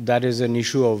 That is an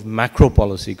issue of macro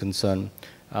policy concern.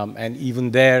 And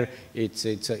even there, it's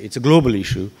a global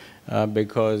issue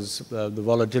because the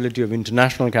volatility of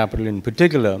international capital in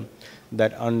particular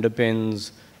that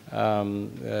underpins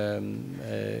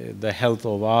the health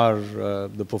of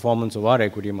the performance of our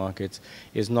equity markets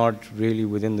is not really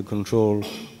within the control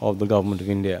of the government of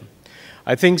India.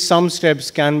 I think some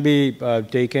steps can be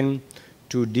taken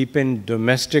to deepen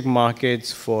domestic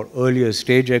markets for earlier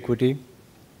stage equity.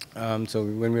 So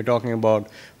when we're talking about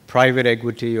private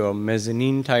equity or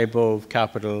mezzanine type of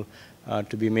capital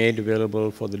to be made available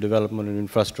for the development of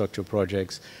infrastructure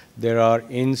projects, there are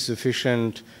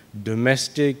insufficient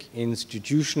domestic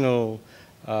institutional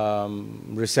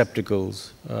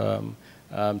receptacles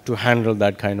to handle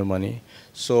that kind of money.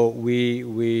 So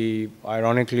we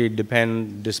ironically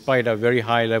depend, despite our very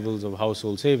high levels of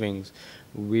household savings,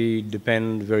 we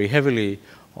depend very heavily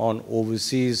on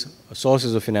overseas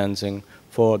sources of financing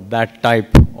for that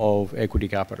type of equity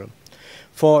capital.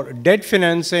 For debt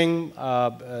financing,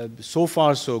 so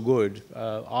far so good.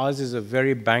 Ours is a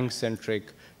very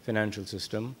bank-centric financial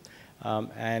system,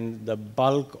 and the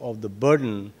bulk of the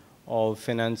burden of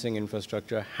financing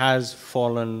infrastructure has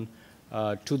fallen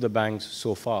to the banks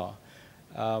so far.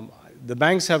 The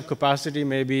banks have capacity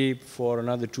maybe for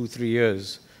another 2-3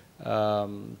 years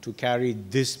to carry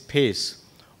this pace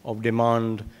of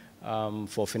demand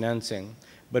for financing.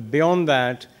 But beyond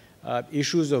that,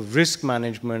 issues of risk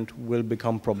management will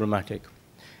become problematic.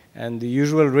 And the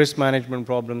usual risk management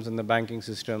problems in the banking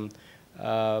system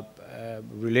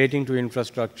relating to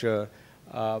infrastructure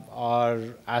are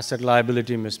asset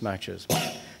liability mismatches.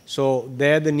 So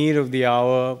they're the need of the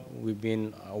hour. We've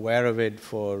been aware of it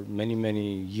for many,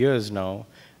 many years now.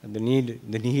 And the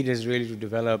need is really to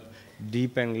develop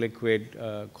deep and liquid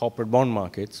corporate bond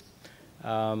markets.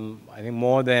 I think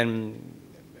more than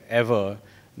ever,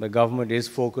 the government is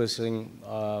focusing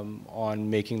on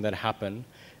making that happen.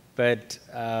 But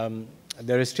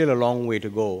there is still a long way to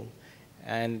go.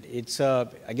 And it's,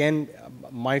 again,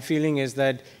 my feeling is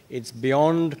that it's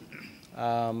beyond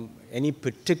any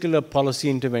particular policy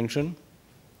intervention.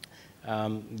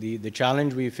 The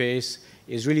challenge we face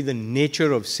is really the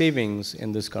nature of savings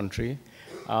in this country.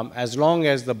 As long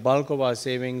as the bulk of our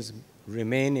savings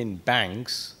remain in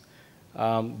banks,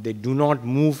 they do not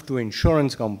move to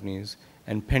insurance companies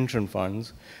and pension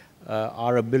funds,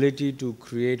 our ability to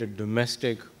create a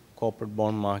domestic corporate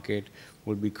bond market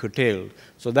will be curtailed.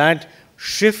 So that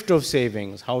shift of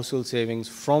savings, household savings,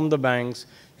 from the banks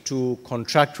to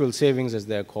contractual savings, as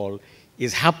they're called,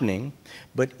 is happening,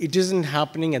 but it isn't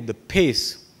happening at the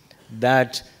pace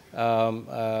that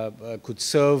could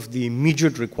serve the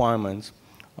immediate requirements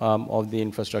of the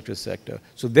infrastructure sector.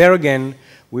 So there again,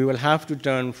 we will have to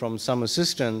turn from some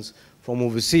assistance from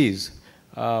overseas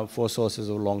for sources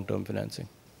of long-term financing.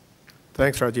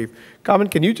 Thanks, Rajiv. Carmen,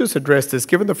 can you just address this?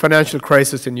 Given the financial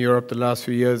crisis in Europe the last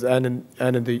few years and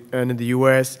in the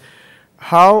US,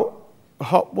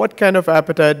 what kind of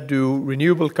appetite do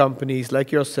renewable companies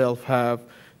like yourself have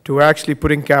to actually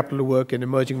putting capital to work in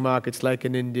emerging markets like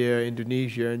in India,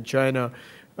 Indonesia, and China,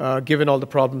 given all the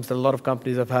problems that a lot of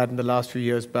companies have had in the last few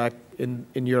years back in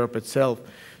Europe itself?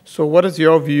 So what is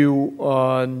your view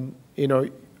on,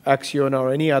 Acciona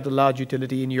or any other large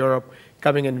utility in Europe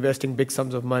coming and investing big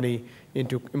sums of money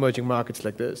into emerging markets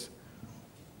like this?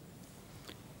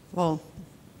 Well,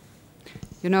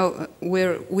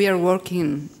 we are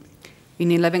working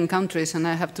in 11 countries, and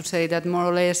I have to say that more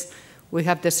or less we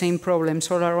have the same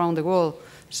problems all around the world.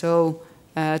 So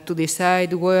to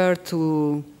decide where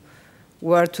to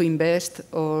invest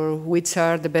or which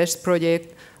are the best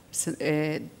projects,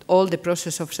 all the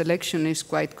process of selection is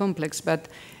quite complex. But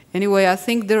anyway, I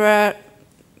think there are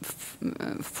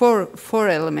four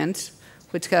elements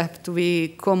which have to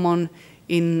be common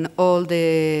in all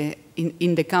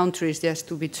in the countries just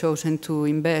to be chosen to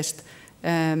invest,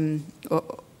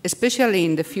 especially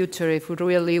in the future, if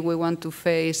we want to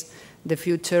face the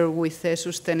future with a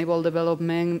sustainable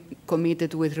development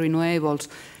committed with renewables.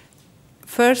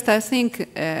 First, I think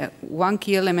one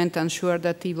key element, I'm sure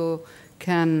that Ivo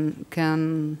can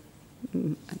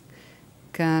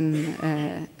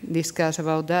discuss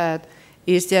about that,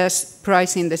 is just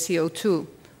pricing the CO2.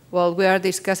 well, we are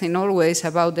discussing always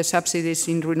about the subsidies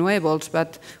in renewables,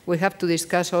 but we have to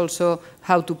discuss also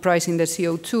how to price in the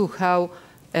CO2, how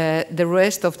the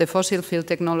rest of the fossil fuel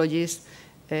technologies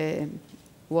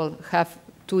will have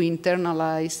to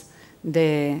internalize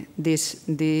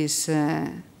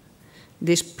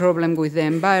this problem with the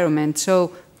environment.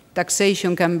 So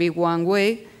taxation can be one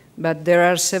way, but there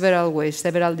are several ways,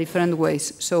 several different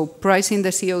ways. So pricing the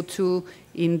CO2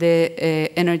 in the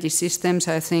energy systems,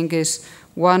 I think, is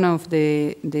one of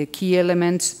the key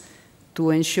elements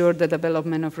to ensure the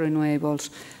development of renewables.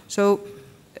 So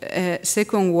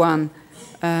second one,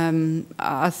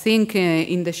 I think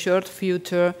in the short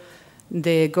future,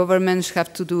 the governments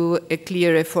have to do a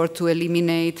clear effort to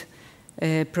eliminate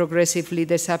progressively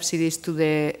the subsidies to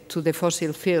the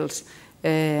fossil fuels.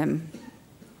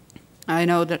 I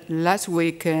know that last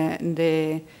week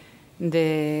the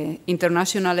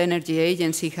International Energy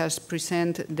Agency has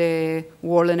presented the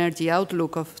World Energy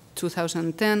Outlook of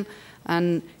 2010,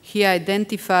 and he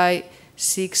identified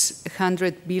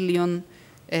 $600 billion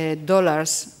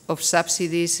of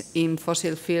subsidies in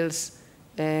fossil fuels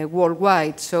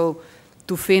worldwide. So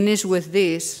to finish with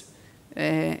this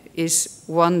is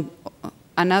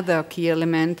another key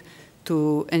element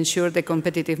to ensure the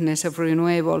competitiveness of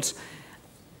renewables.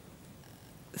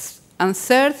 And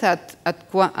third,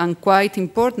 and quite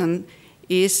important,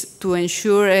 is to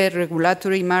ensure a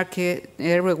regulatory market,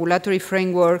 a regulatory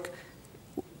framework,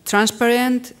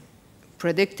 transparent,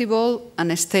 predictable,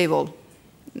 and stable.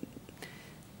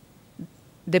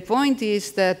 The point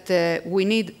is that we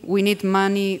need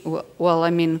money. Well,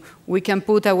 I mean, we can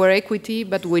put our equity,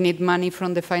 but we need money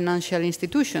from the financial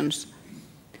institutions.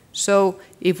 So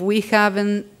if we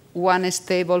haven't one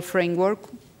stable framework,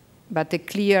 but a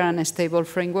clear and stable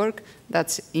framework,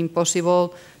 that's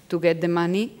impossible to get the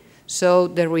money. So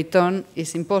the return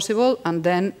is impossible, and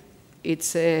then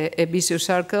it's a vicious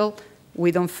circle.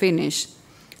 We don't finish.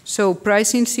 So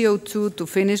pricing CO2 to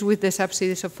finish with the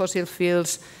subsidies of fossil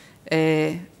fuels,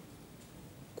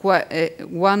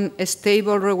 one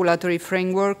stable regulatory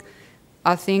framework,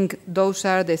 I think those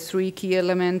are the three key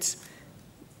elements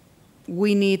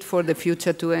we need for the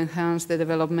future to enhance the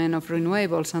development of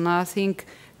renewables. And I think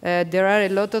there are a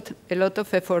lot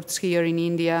of efforts here in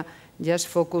India just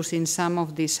focusing some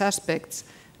of these aspects.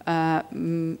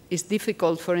 It's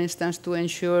difficult, for instance, to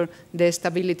ensure the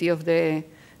stability of the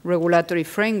regulatory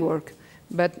framework,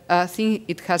 but I think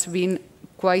it has been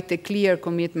quite a clear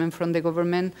commitment from the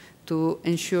government to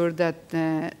ensure that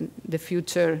the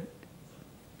future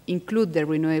include the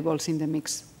renewables in the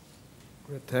mix.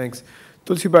 Great, thanks.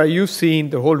 Tulsi, you've seen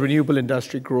the whole renewable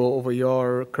industry grow over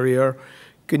your career.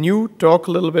 Can you talk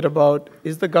a little bit about,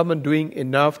 is the government doing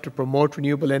enough to promote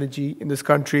renewable energy in this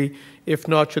country? If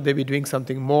not, should they be doing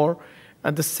something more?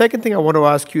 And the second thing I want to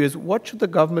ask you is, what should the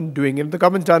government doing? If the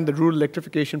government's done the rural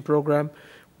electrification program,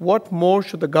 what more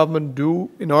should the government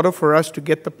do in order for us to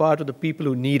get the power to the people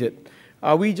who need it?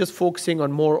 Are we just focusing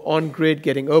on more on-grid,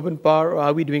 getting urban power, or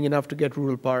are we doing enough to get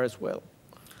rural power as well?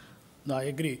 No, I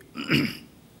agree.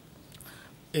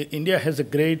 India has a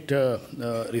great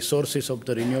resources of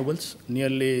the renewables.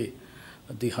 Nearly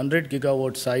the 100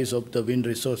 gigawatt size of the wind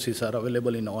resources are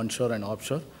available in onshore and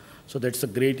offshore. So that's a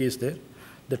great is there.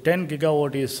 The 10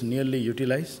 gigawatt is nearly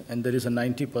utilized, and there is a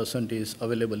 90% is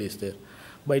available is there.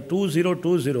 By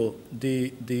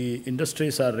 2020, the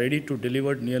industries are ready to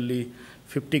deliver nearly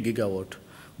 50 gigawatt.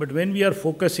 But when we are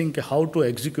focusing how to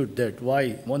execute that,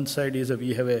 why? One side is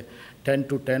we have a 10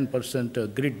 to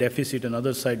 10% grid deficit, and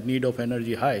other side need of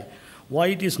energy high. Why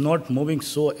it is not moving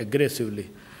so aggressively?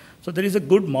 So there is a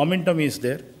good momentum is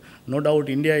there. No doubt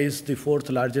India is the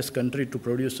 4th largest country to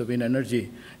produce wind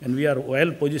energy, and we are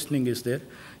well positioning is there.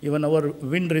 Even our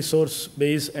wind resource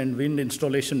base and wind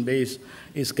installation base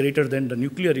is greater than the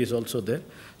nuclear is also there.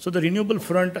 So the renewable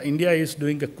front, India is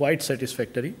doing a quite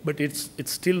satisfactory, but it's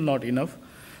still not enough.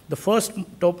 The first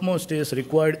topmost is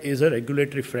required is a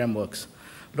regulatory frameworks.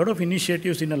 A lot of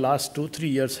initiatives in the last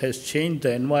 2-3 years has changed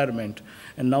the environment,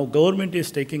 and now government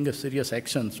is taking a serious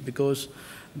actions because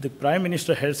the Prime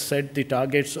Minister has set the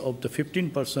targets of the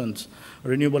 15%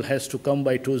 renewable has to come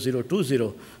by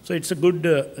 2020. So it's a good,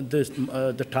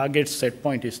 the target set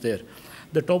point is there.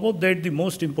 The top of that, the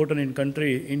most important in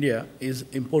country, India, is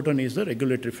important is the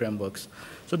regulatory frameworks.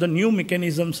 So the new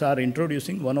mechanisms are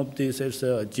introducing. One of these is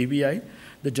GBI,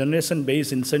 the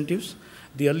generation-based incentives.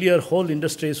 The earlier whole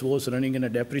industries was running in a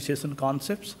depreciation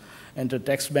concepts and the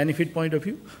tax benefit point of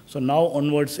view. So now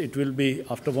onwards, it will be,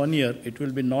 after 1 year, it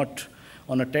will be not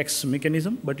on a tax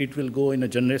mechanism, but it will go in a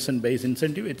generation-based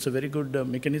incentive. It's a very good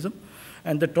mechanism.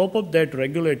 And the top of that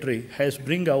regulatory has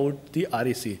bring out the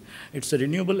REC. It's a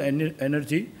renewable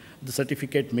energy the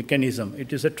certificate mechanism.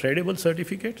 It is a tradable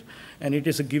certificate, and it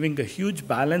is giving a huge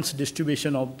balanced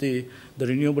distribution of the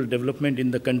renewable development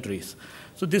in the countries.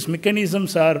 So these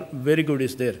mechanisms are very good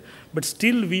is there. But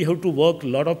still we have to work a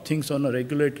lot of things on a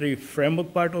regulatory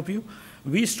framework part of view.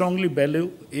 We strongly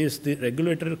believe is the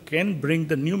regulator can bring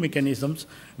the new mechanisms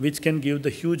which can give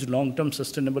the huge long-term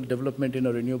sustainable development in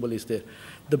a renewable is there.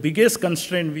 The biggest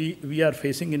constraint we are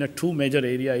facing in a two major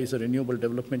area is a renewable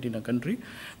development in a country.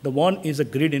 The one is a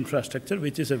grid infrastructure,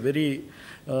 which is a very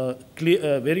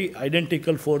very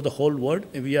identical for the whole world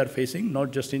we are facing,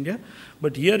 not just India.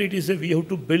 But here it is we have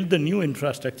to build the new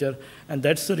infrastructure, and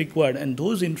that's required. And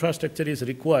those infrastructure is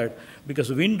required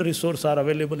because wind resources are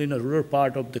available in a rural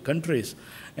part of the countries,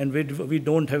 and we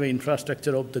don't have an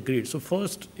infrastructure of the grid. So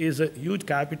first is a huge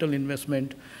capital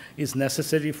investment is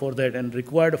necessary for that and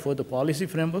required for the policy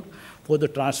framework, for the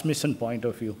transmission point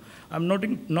of view. I'm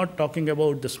not talking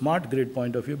about the smart grid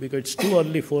point of view because it's too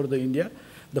early for the India.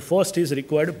 The first is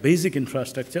required basic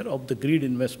infrastructure of the grid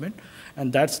investment,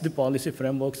 and that's the policy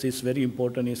frameworks is very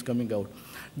important is coming out.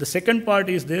 The second part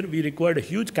is there, we required a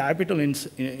huge capital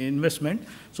investment,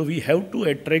 so we have to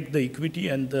attract the equity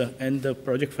and the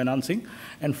project financing,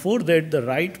 and for that the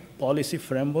right policy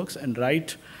frameworks and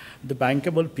the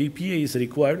bankable PPA is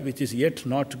required, which is yet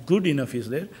not good enough is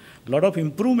there. A lot of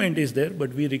improvement is there,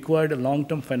 but we required a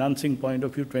long-term financing point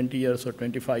of view, 20 years or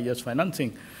 25 years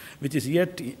financing, which is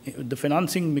yet, the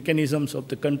financing mechanisms of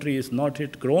the country is not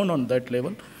yet grown on that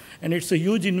level. And it's a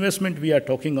huge investment we are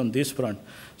talking on this front.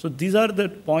 So these are the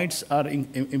points are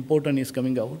important is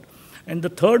coming out. And the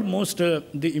third most,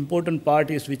 the important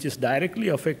part is which is directly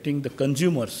affecting the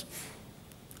consumers.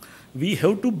 We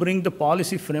have to bring the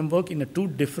policy framework in two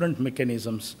different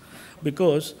mechanisms,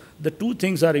 because the two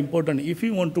things are important. If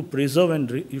you want to preserve and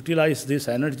utilize this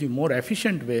energy more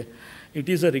efficient way, it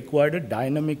is a required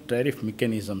dynamic tariff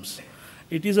mechanisms.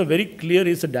 It is a very clear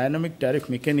is a dynamic tariff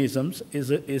mechanisms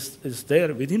is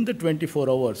there within the 24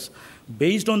 hours.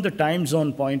 Based on the time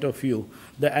zone point of view,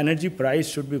 the energy price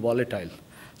should be volatile.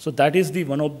 So that is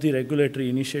one of the regulatory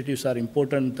initiatives are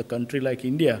important. The country like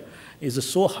India is a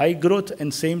so high growth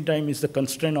and same time is the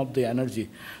constraint of the energy.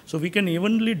 So we can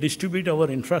evenly distribute our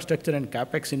infrastructure and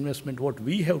capex investment, what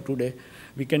we have today,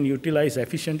 we can utilize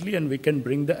efficiently and we can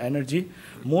bring the energy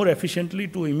more efficiently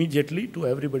to immediately to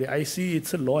everybody. I see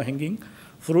it's a low-hanging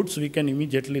fruits, we can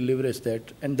immediately leverage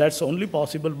that. And that's only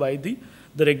possible by the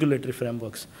regulatory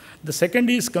frameworks. The second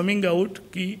is coming out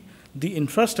key, the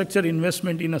infrastructure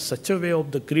investment in such a way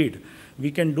of the grid, we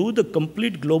can do the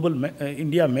complete global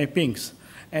India mappings,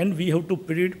 and we have to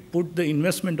put the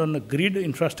investment on the grid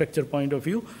infrastructure point of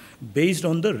view based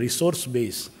on the resource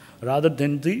base rather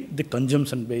than the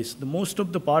consumption base. The most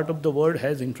of the part of the world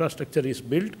has infrastructure is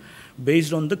built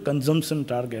based on the consumption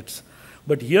targets.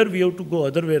 But here we have to go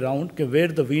other way around, where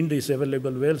the wind is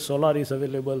available, where solar is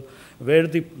available, where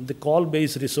the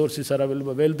coal-based resources are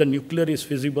available, where the nuclear is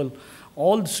feasible.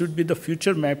 All should be the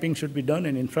future mapping should be done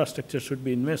and infrastructure should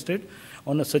be invested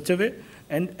on such a way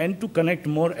and to connect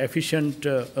more efficient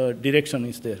direction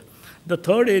is there. The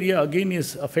third area again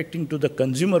is affecting to the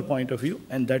consumer point of view,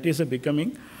 and that is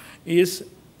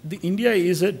India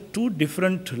is a two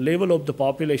different level of the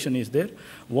population is there.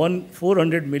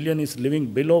 400 million is living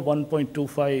below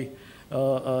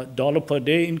 $1.25 per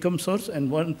day income source, and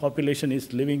one population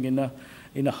is living in a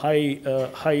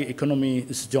high economy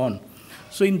zone.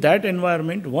 So in that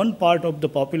environment, one part of the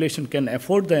population can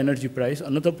afford the energy price,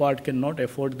 another part cannot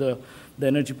afford the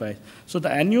energy price. So the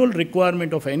annual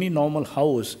requirement of any normal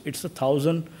house, it's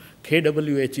 1,000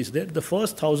 kWh is there. The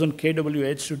first 1,000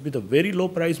 kWh should be the very low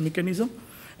price mechanism.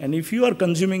 And if you are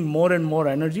consuming more and more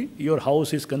energy, your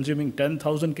house is consuming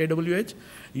 10,000 kWh,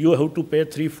 you have to pay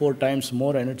 3-4 times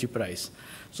more energy price.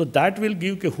 So that will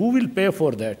give, who will pay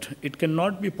for that? It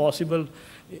cannot be possible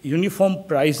uniform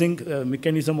pricing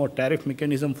mechanism or tariff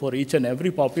mechanism for each and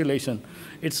every population.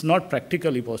 It's not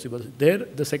practically possible. There,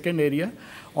 the second area,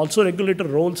 also regulator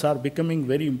roles are becoming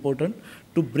very important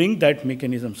to bring that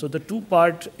mechanism. So the two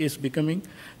part is becoming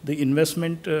the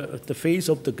investment, the phase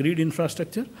of the grid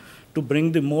infrastructure, to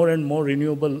bring the more and more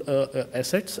renewable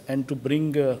assets and to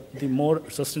bring the more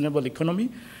sustainable economy.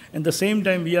 At the same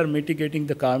time, we are mitigating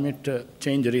the climate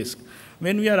change risk.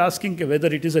 When we are asking whether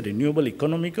it is a renewable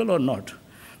economical or not,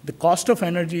 the cost of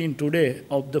energy in today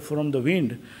from the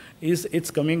wind it's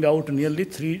coming out nearly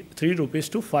 3 rupees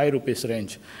to 5 rupees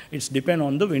range. It's depend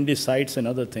on the windy sites and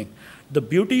other thing. The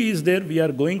beauty is there, we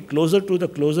are going closer to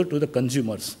the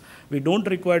consumers. We don't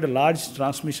require a large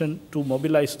transmission to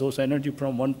mobilize those energy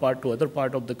from one part to other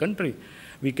part of the country.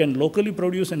 we can locally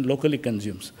produce and locally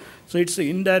consume. So it's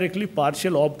indirectly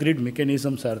partial off-grid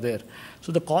mechanisms are there.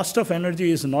 So the cost of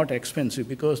energy is not expensive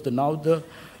because now the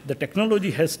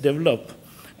technology has developed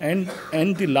and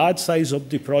the large size of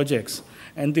the projects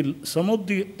and some of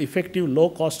the effective low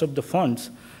cost of the funds,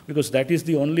 because that is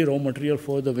the only raw material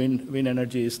for the wind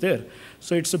energy is there.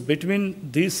 So it's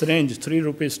between this range, 3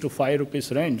 rupees to 5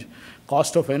 rupees range,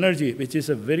 cost of energy, which is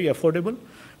a very affordable,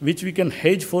 which we can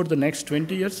hedge for the next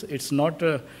 20 years. It's not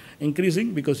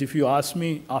increasing, because if you ask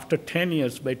me, after 10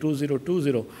 years, by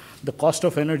 2020, the cost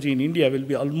of energy in India will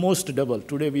be almost double.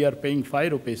 Today we are paying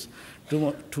 5 rupees.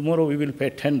 Tomorrow we will pay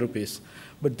 10 rupees.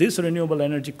 But this renewable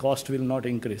energy cost will not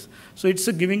increase. So it's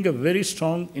giving a very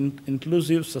strong,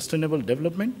 inclusive, sustainable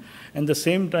development, and at the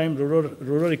same time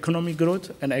rural economic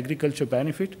growth and agriculture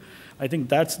benefit. I think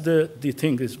that's the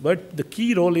thing. But the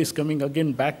key role is coming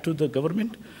again back to the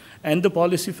government and the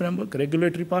policy framework,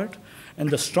 regulatory part, and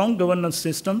the strong governance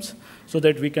systems, so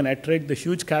that we can attract the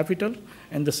huge capital,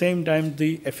 and at the same time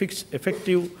the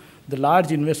the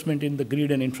large investment in the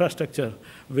grid and infrastructure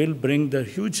will bring the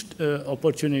huge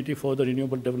opportunity for the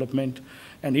renewable development,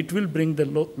 and it will bring the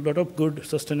lot of good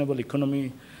sustainable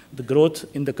economy, the growth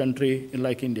in the country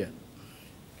like India.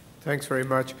 Thanks very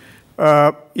much.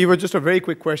 Eva, just a very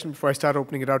quick question before I start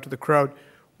opening it out to the crowd.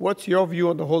 What's your view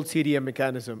on the whole CDM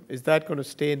mechanism? Is that going to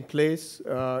stay in place?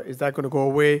 Is that going to go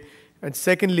away? And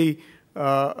secondly,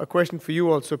 a question for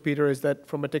you also, Peter, is that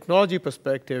from a technology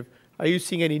perspective, are you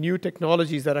seeing any new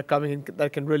technologies that are coming in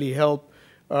that can really help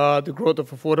the growth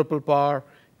of affordable power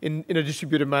in a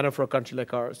distributed manner for a country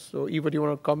like ours? So, Eva, do you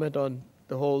want to comment on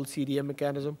the whole CDM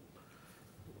mechanism?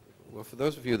 Well, for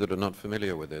those of you that are not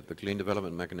familiar with it, the Clean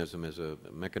Development Mechanism is a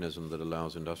mechanism that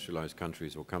allows industrialized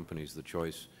countries or companies the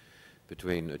choice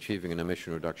between achieving an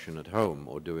emission reduction at home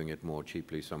or doing it more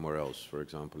cheaply somewhere else, for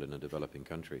example, in a developing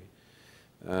country.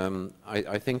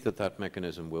 I think that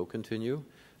mechanism will continue.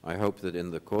 I hope that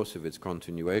in the course of its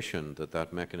continuation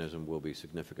that mechanism will be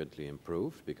significantly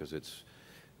improved, because it's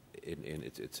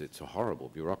a horrible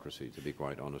bureaucracy, to be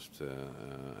quite honest,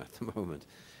 at the moment,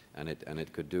 and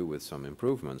it could do with some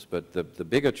improvements. But the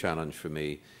bigger challenge for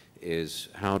me is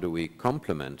how do we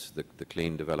complement the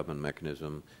clean development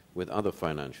mechanism with other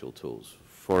financial tools.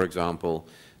 For example,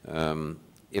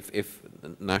 if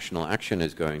national action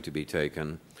is going to be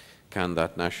taken, can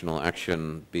that national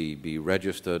action be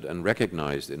registered and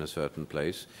recognized in a certain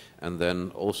place and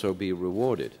then also be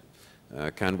rewarded?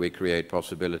 Can we create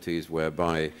possibilities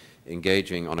whereby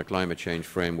engaging on a climate change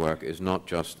framework is not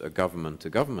just a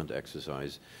government-to-government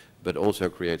exercise, but also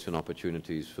creates an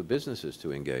opportunities for businesses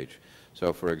to engage?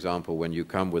 So, for example, when you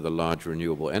come with a large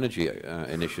renewable energy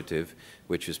initiative,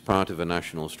 which is part of a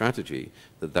national strategy,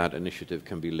 that initiative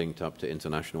can be linked up to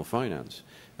international finance.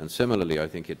 And similarly, I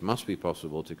think it must be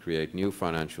possible to create new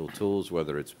financial tools,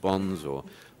 whether it's bonds or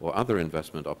other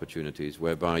investment opportunities,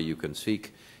 whereby you can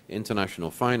seek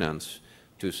international finance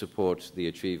to support the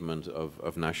achievement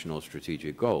of national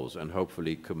strategic goals, and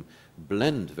hopefully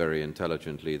blend very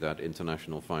intelligently that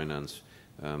international finance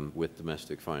with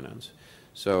domestic finance.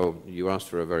 So you asked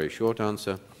for a very short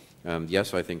answer.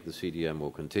 Yes, I think the CDM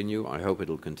will continue. I hope it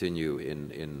will continue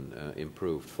in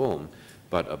improved form.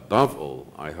 But above all,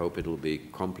 I hope it will be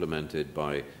complemented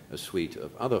by a suite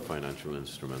of other financial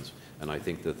instruments. And I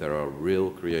think that there are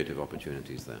real creative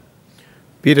opportunities there.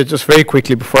 Peter, just very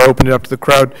quickly before I open it up to the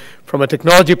crowd, from a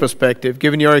technology perspective,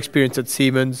 given your experience at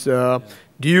Siemens,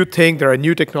 do you think there are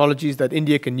new technologies that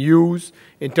India can use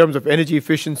in terms of energy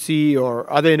efficiency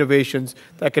or other innovations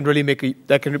that can really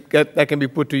that can be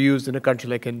put to use in a country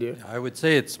like India? I would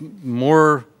say it's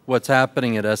more what's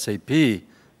happening at SAP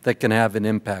that can have an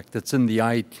impact. It's in the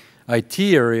IT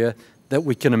area that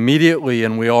we can immediately,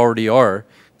 and we already are,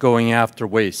 going after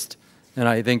waste. And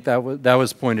I think that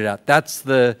was pointed out. That's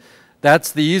the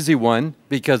easy one,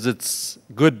 because it's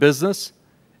good business.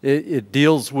 It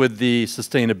deals with the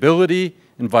sustainability,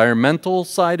 environmental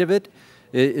side of it.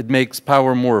 It makes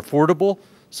power more affordable.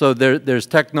 So there's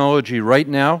technology right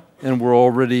now, and we're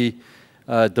already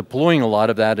deploying a lot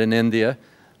of that in India,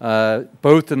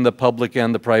 both in the public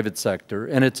and the private sector.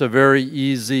 And it's a very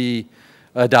easy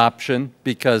adoption,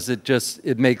 because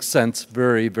it makes sense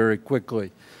very, very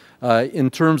quickly.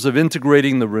 In terms of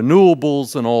integrating the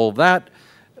renewables and all of that,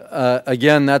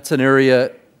 again, that's an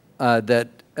area that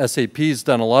SAP's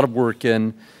done a lot of work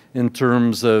in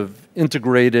terms of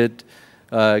integrated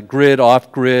grid,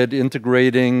 off-grid,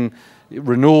 integrating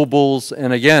renewables.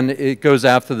 And again, it goes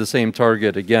after the same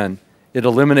target again. It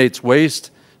eliminates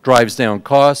waste, drives down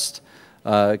cost,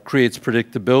 creates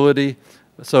predictability.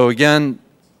 So again,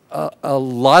 a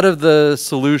lot of the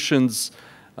solutions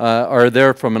are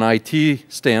there from an IT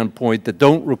standpoint that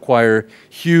don't require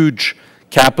huge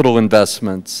capital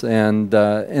investments, and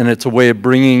it's a way of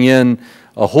bringing in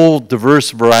a whole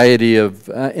diverse variety of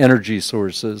energy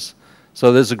sources.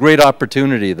 So there's a great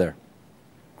opportunity there.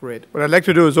 Great. What I'd like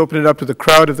to do is open it up to the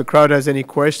crowd. If the crowd has any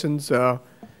questions, can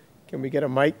we get a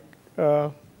mic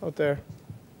out there?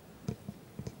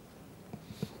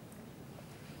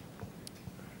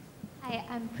 Hi,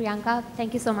 I'm Priyanka.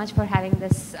 Thank you so much for having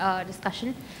this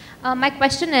discussion. My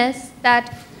question is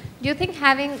that, do you think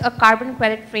having a carbon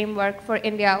credit framework for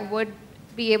India would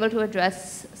be able to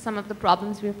address some of the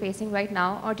problems we're facing right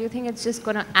now, or do you think it's just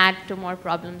going to add to more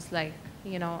problems like,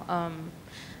 you know,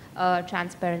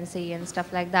 transparency and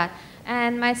stuff like that?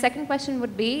 And my second question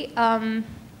would be,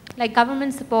 like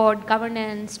government support,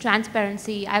 governance,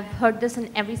 transparency. I've heard this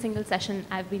in every single session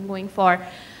I've been going for.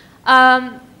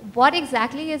 What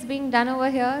exactly is being done over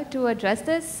here to address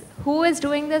this? Who is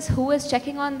doing this? Who is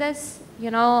checking on this? You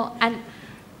know, and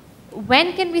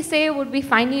when can we say would we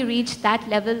finally reach that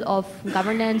level of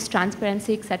governance,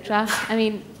 transparency, etc.? I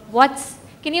mean,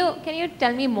 can you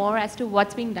tell me more as to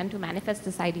what's being done to manifest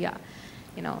this idea?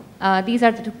 You know, these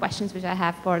are the two questions which I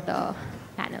have for the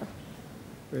panel.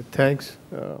 Great, thanks.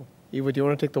 Eva, do you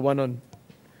want to take the one on?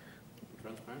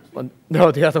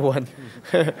 No, the other one.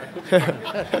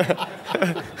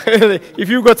 If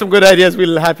you've got some good ideas,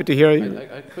 we'll be happy to hear you.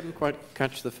 I couldn't quite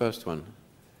catch the first one.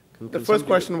 The first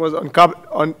question was on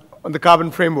the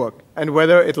carbon framework and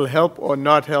whether it'll help or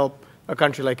not help a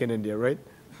country like in India, right?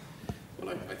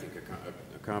 Well, I think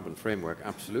a carbon framework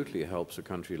absolutely helps a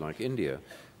country like India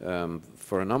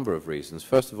for a number of reasons.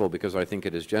 First of all, because I think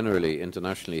it is generally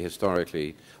internationally,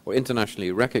 historically, or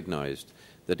internationally recognized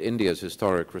that India's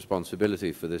historic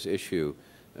responsibility for this issue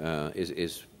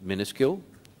is minuscule,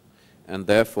 and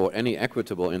therefore any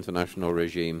equitable international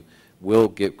regime will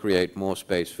create more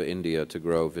space for India to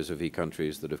grow vis-a-vis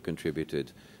countries that have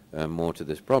contributed more to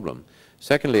this problem.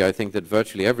 Secondly, I think that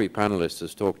virtually every panelist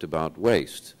has talked about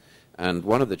waste, and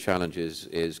one of the challenges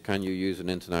is, can you use an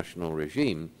international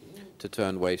regime to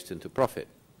turn waste into profit?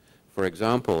 For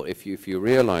example, if you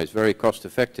realize very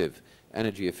cost-effective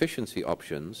energy efficiency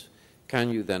options, can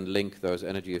you then link those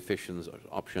energy efficiency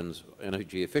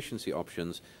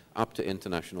options up to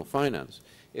international finance?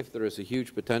 If there is a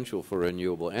huge potential for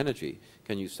renewable energy,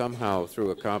 can you somehow,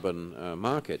 through a carbon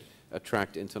market,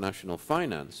 attract international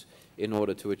finance in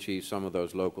order to achieve some of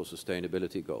those local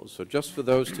sustainability goals? So just for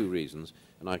those two reasons,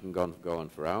 and I can go on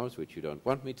for hours, which you don't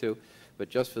want me to, but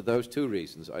just for those two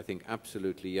reasons, I think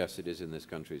absolutely yes, it is in this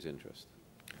country's interest.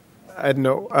 I don't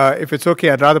know. If it's okay,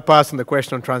 I'd rather pass on the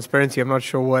question on transparency. I'm not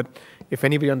sure if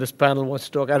anybody on this panel wants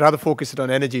to talk. I'd rather focus it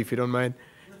on energy, if you don't mind.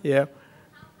 Yeah.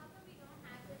 How come we don't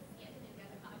have this yet in India,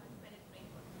 the carbon credit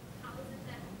framework? How is it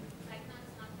that right now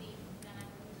it's not being done at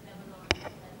this level or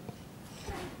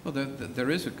Well, there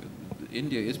is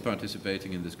India is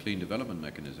participating in this clean development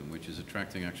mechanism, which is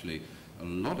attracting actually a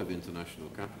lot of international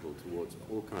capital towards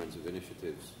all kinds of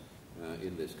initiatives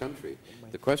in this country.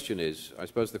 The question is, I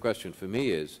suppose the question for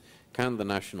me is, can the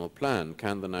national plan,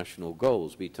 can the national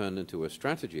goals be turned into a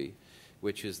strategy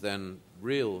which is then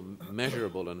real,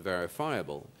 measurable and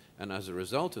verifiable, and as a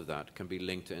result of that can be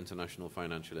linked to international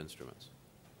financial instruments?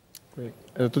 Great.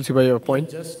 Tulsi, by your point?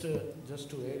 Just to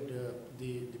add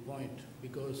the point,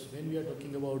 because when we are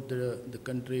talking about the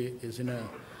country is in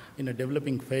a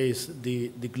developing phase, the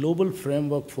global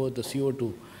framework for the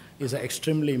CO2 is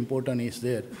extremely important, is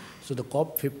there. So the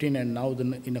COP15 and now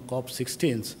in a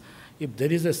COP16, if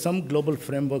there is some global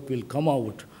framework will come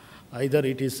out, either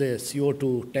it is a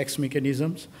CO2 tax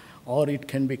mechanisms, or it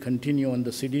can be continue on the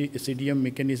CDM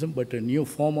mechanism, but a new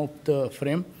form of the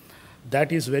frame.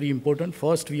 That is very important.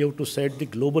 First, we have to set the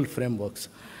global frameworks.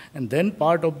 And then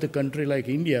part of the country like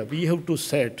India, we have to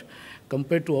set,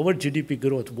 compared to our GDP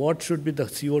growth, what should be the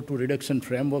CO2 reduction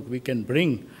framework we can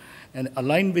bring and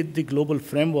align with the global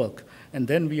framework. And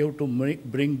then we have to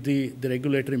bring the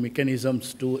regulatory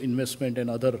mechanisms to investment and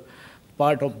other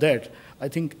part of that. I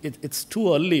think it's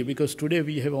too early, because today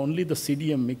we have only the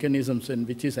CDM mechanisms, and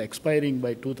which is expiring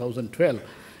by 2012.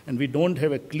 And we don't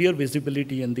have a clear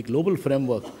visibility in the global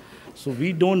framework. So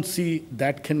we don't see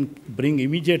that can bring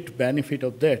immediate benefit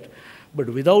of that. But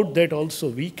without that also,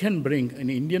 we can bring an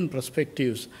Indian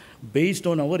perspectives based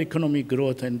on our economic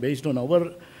growth and based on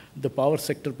the power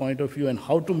sector point of view and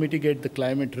how to mitigate the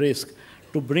climate risk.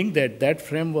 To bring that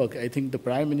framework, I think the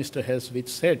Prime Minister has which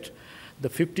set the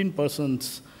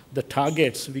 15%, the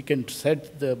targets we can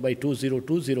set by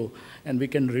 2020, and we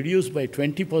can reduce by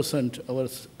 20% our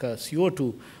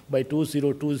CO2 by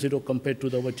 2020 compared to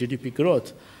our GDP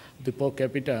growth, the per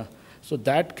capita. So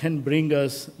that can bring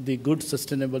us the good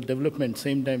sustainable development.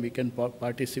 Same time, we can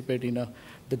participate in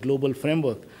the global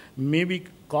framework. Maybe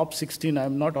COP16,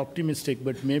 I'm not optimistic,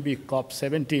 but maybe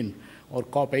COP17 or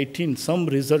COP18, some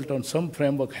result on some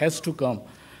framework has to come.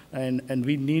 And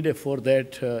we need for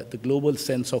that the global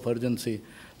sense of urgency.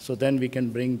 So then we can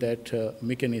bring that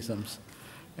mechanisms.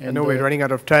 And I know we're running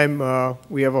out of time.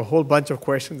 We have a whole bunch of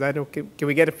questions. I don't. Can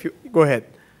we get a few? Go ahead.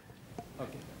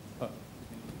 Okay.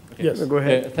 Yes. Go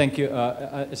ahead. Thank you.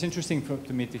 It's interesting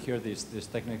to me to hear this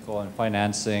technical and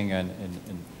financing and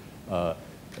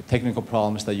technical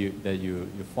problems that you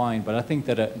find, but I think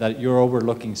that you're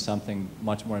overlooking something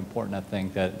much more important. I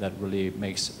think that really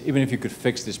makes, even if you could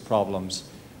fix these problems,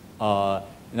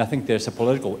 and I think there's a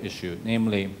political issue,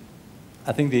 namely,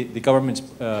 I think the government's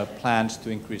plans to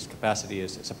increase capacity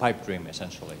is a pipe dream,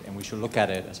 essentially, and we should look at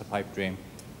it as a pipe dream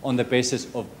on the basis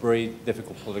of very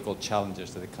difficult political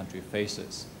challenges that the country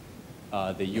faces.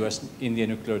 The U.S.-India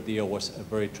nuclear deal was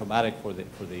very traumatic for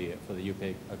the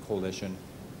UK coalition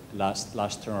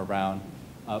last term around.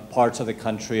 Parts of the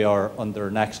country are under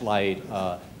Naxalite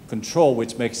control,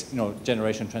 which makes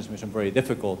generation transmission very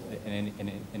difficult in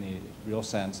any real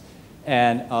sense.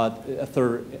 And a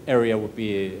third area would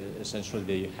be essentially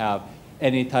that you have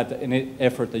any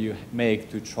effort that you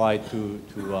make to try to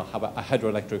have a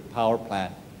hydroelectric power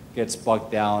plant gets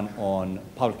bogged down on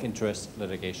public interest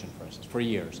litigation, for instance, for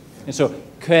years. And so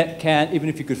even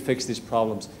if you could fix these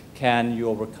problems, can you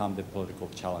overcome the political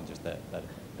challenges that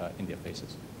India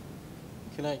faces?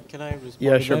 Can I respond?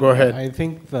 Yeah, to sure, that? go ahead. I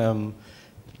think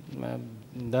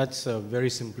that's a very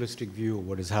simplistic view of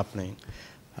what is happening.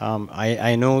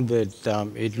 I know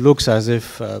that it looks as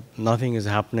if nothing is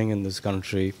happening in this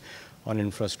country on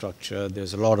infrastructure.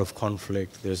 There's a lot of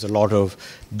conflict. There's a lot of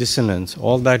dissonance.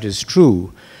 All that is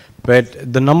true,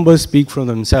 but the numbers speak for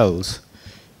themselves.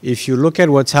 If you look at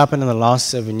what's happened in the last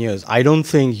 7 years, I don't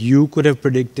think you could have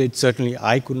predicted, certainly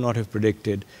I could not have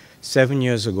predicted 7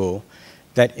 years ago,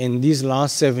 that in these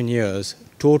last 7 years,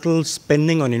 total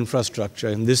spending on infrastructure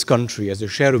in this country as a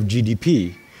share of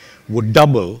GDP would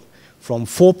double from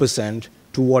 4%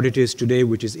 to what it is today,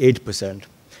 which is 8%.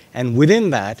 And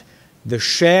within that, the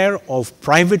share of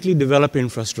privately developed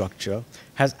infrastructure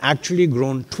has actually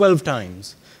grown 12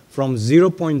 times, from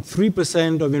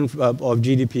 0.3% of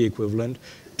GDP equivalent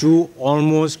to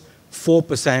almost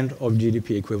 4% of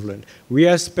GDP equivalent. We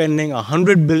are spending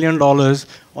 $100 billion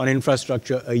on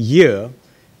infrastructure a year,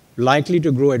 likely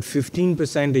to grow at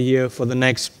 15% a year for the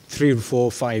next 3 to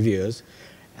 4, 5 years.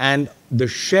 And the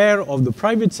share of the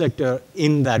private sector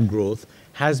in that growth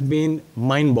has been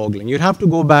mind-boggling. You'd have to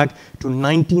go back to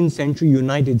 19th century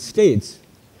United States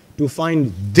to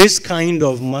find this kind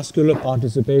of muscular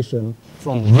participation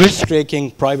from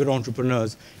risk-taking private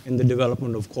entrepreneurs in the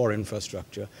development of core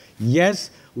infrastructure. Yes,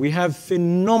 we have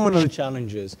phenomenal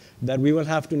challenges that we will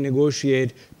have to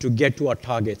negotiate to get to our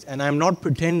targets. And I'm not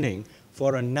pretending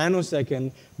for a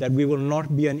nanosecond that we will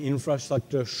not be an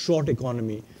infrastructure short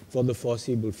economy for the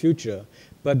foreseeable future.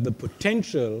 But the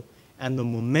potential and the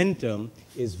momentum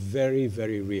is very,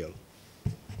 very real.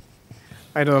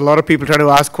 I know a lot of people trying to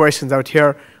ask questions out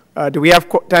here. Do we have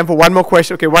time for one more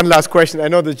question? Okay, one last question. I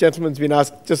know the gentleman's been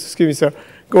asked. Just excuse me, sir.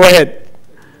 Go ahead.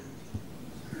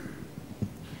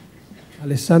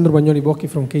 Alessandro Bagnoli Bocchi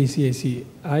from KCAC.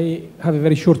 I have a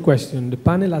very short question. The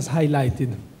panel has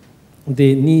highlighted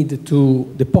the need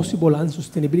to, the possible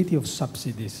unsustainability of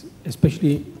subsidies,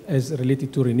 especially as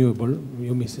related to renewable.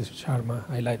 You, Mrs. Sharma,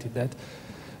 highlighted that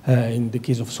in the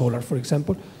case of solar, for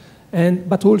example.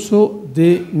 But also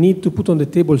the need to put on the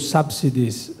table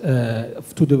subsidies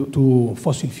to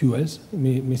fossil fuels,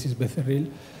 Mrs. Becerril,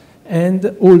 and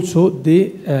also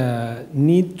the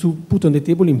need to put on the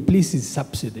table implicit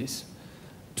subsidies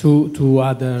to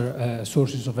other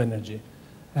sources of energy.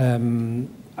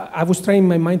 I was trying in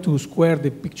my mind to square the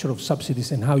picture of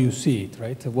subsidies and how you see it,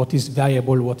 right? What is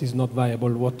viable, what is not viable,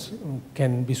 what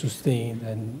can be sustained,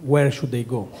 and where should they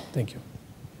go? Thank you.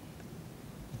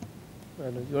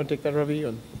 You want to take that, Ravi,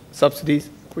 on subsidies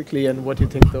quickly, and what do you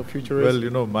think the future is? Well, you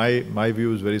know, my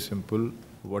view is very simple.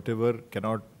 Whatever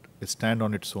cannot stand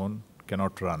on its own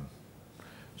cannot run.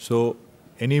 So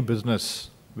any business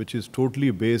which is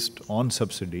totally based on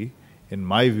subsidy, in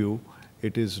my view,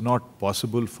 it is not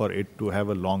possible for it to have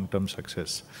a long-term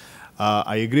success.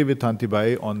 I agree with Tanti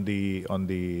Bhai on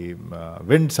the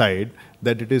wind side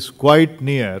that it is quite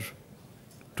near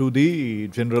to the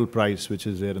general price which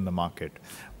is there in the market.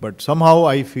 But somehow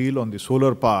I feel on the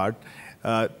solar part,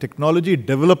 technology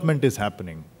development is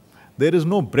happening. There is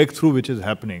no breakthrough which is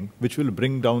happening which will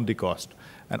bring down the cost.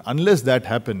 And unless that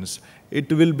happens,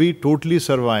 it will be totally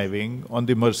surviving on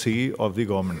the mercy of the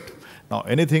government. Now,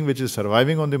 anything which is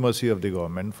surviving on the mercy of the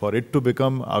government, for it to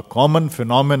become a common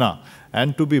phenomena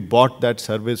and to be bought that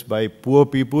service by poor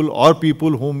people or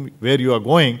people where you are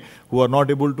going, who are not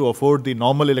able to afford the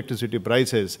normal electricity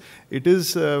prices,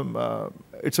 it's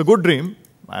a good dream.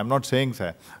 I'm not saying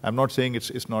that. I'm not saying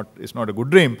it's not a good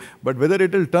dream, but whether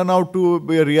it will turn out to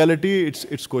be a reality,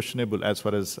 it's questionable as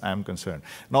far as I'm concerned.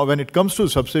 Now, when it comes to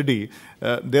subsidy,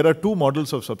 there are two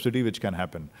models of subsidy which can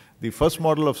happen. The first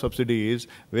model of subsidy is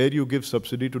where you give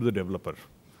subsidy to the developer.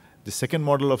 The second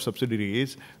model of subsidy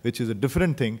is, which is a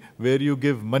different thing, where you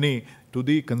give money to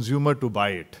the consumer to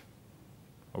buy it.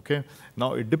 Okay?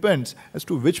 Now, it depends as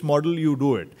to which model you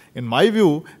do it. In my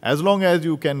view, as long as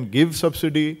you can give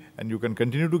subsidy and you can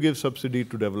continue to give subsidy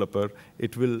to developer,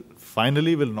 it will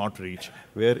finally not reach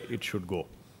where it should go.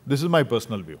 This is my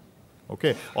personal view.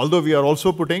 Okay? Although we are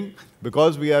also putting,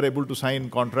 because we are able to sign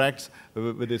contracts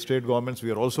with the state governments,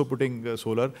 we are also putting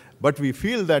solar, but we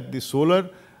feel that the solar,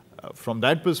 from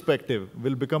that perspective,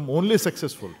 will become only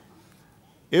successful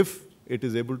if it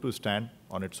is able to stand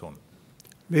on its own.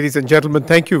 Ladies and gentlemen,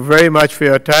 thank you very much for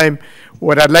your time.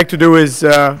 What I'd like to do is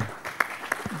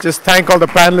just thank all the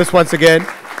panelists once again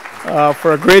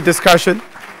for a great discussion,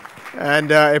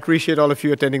 and I appreciate all of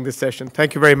you attending this session.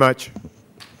 Thank you very much.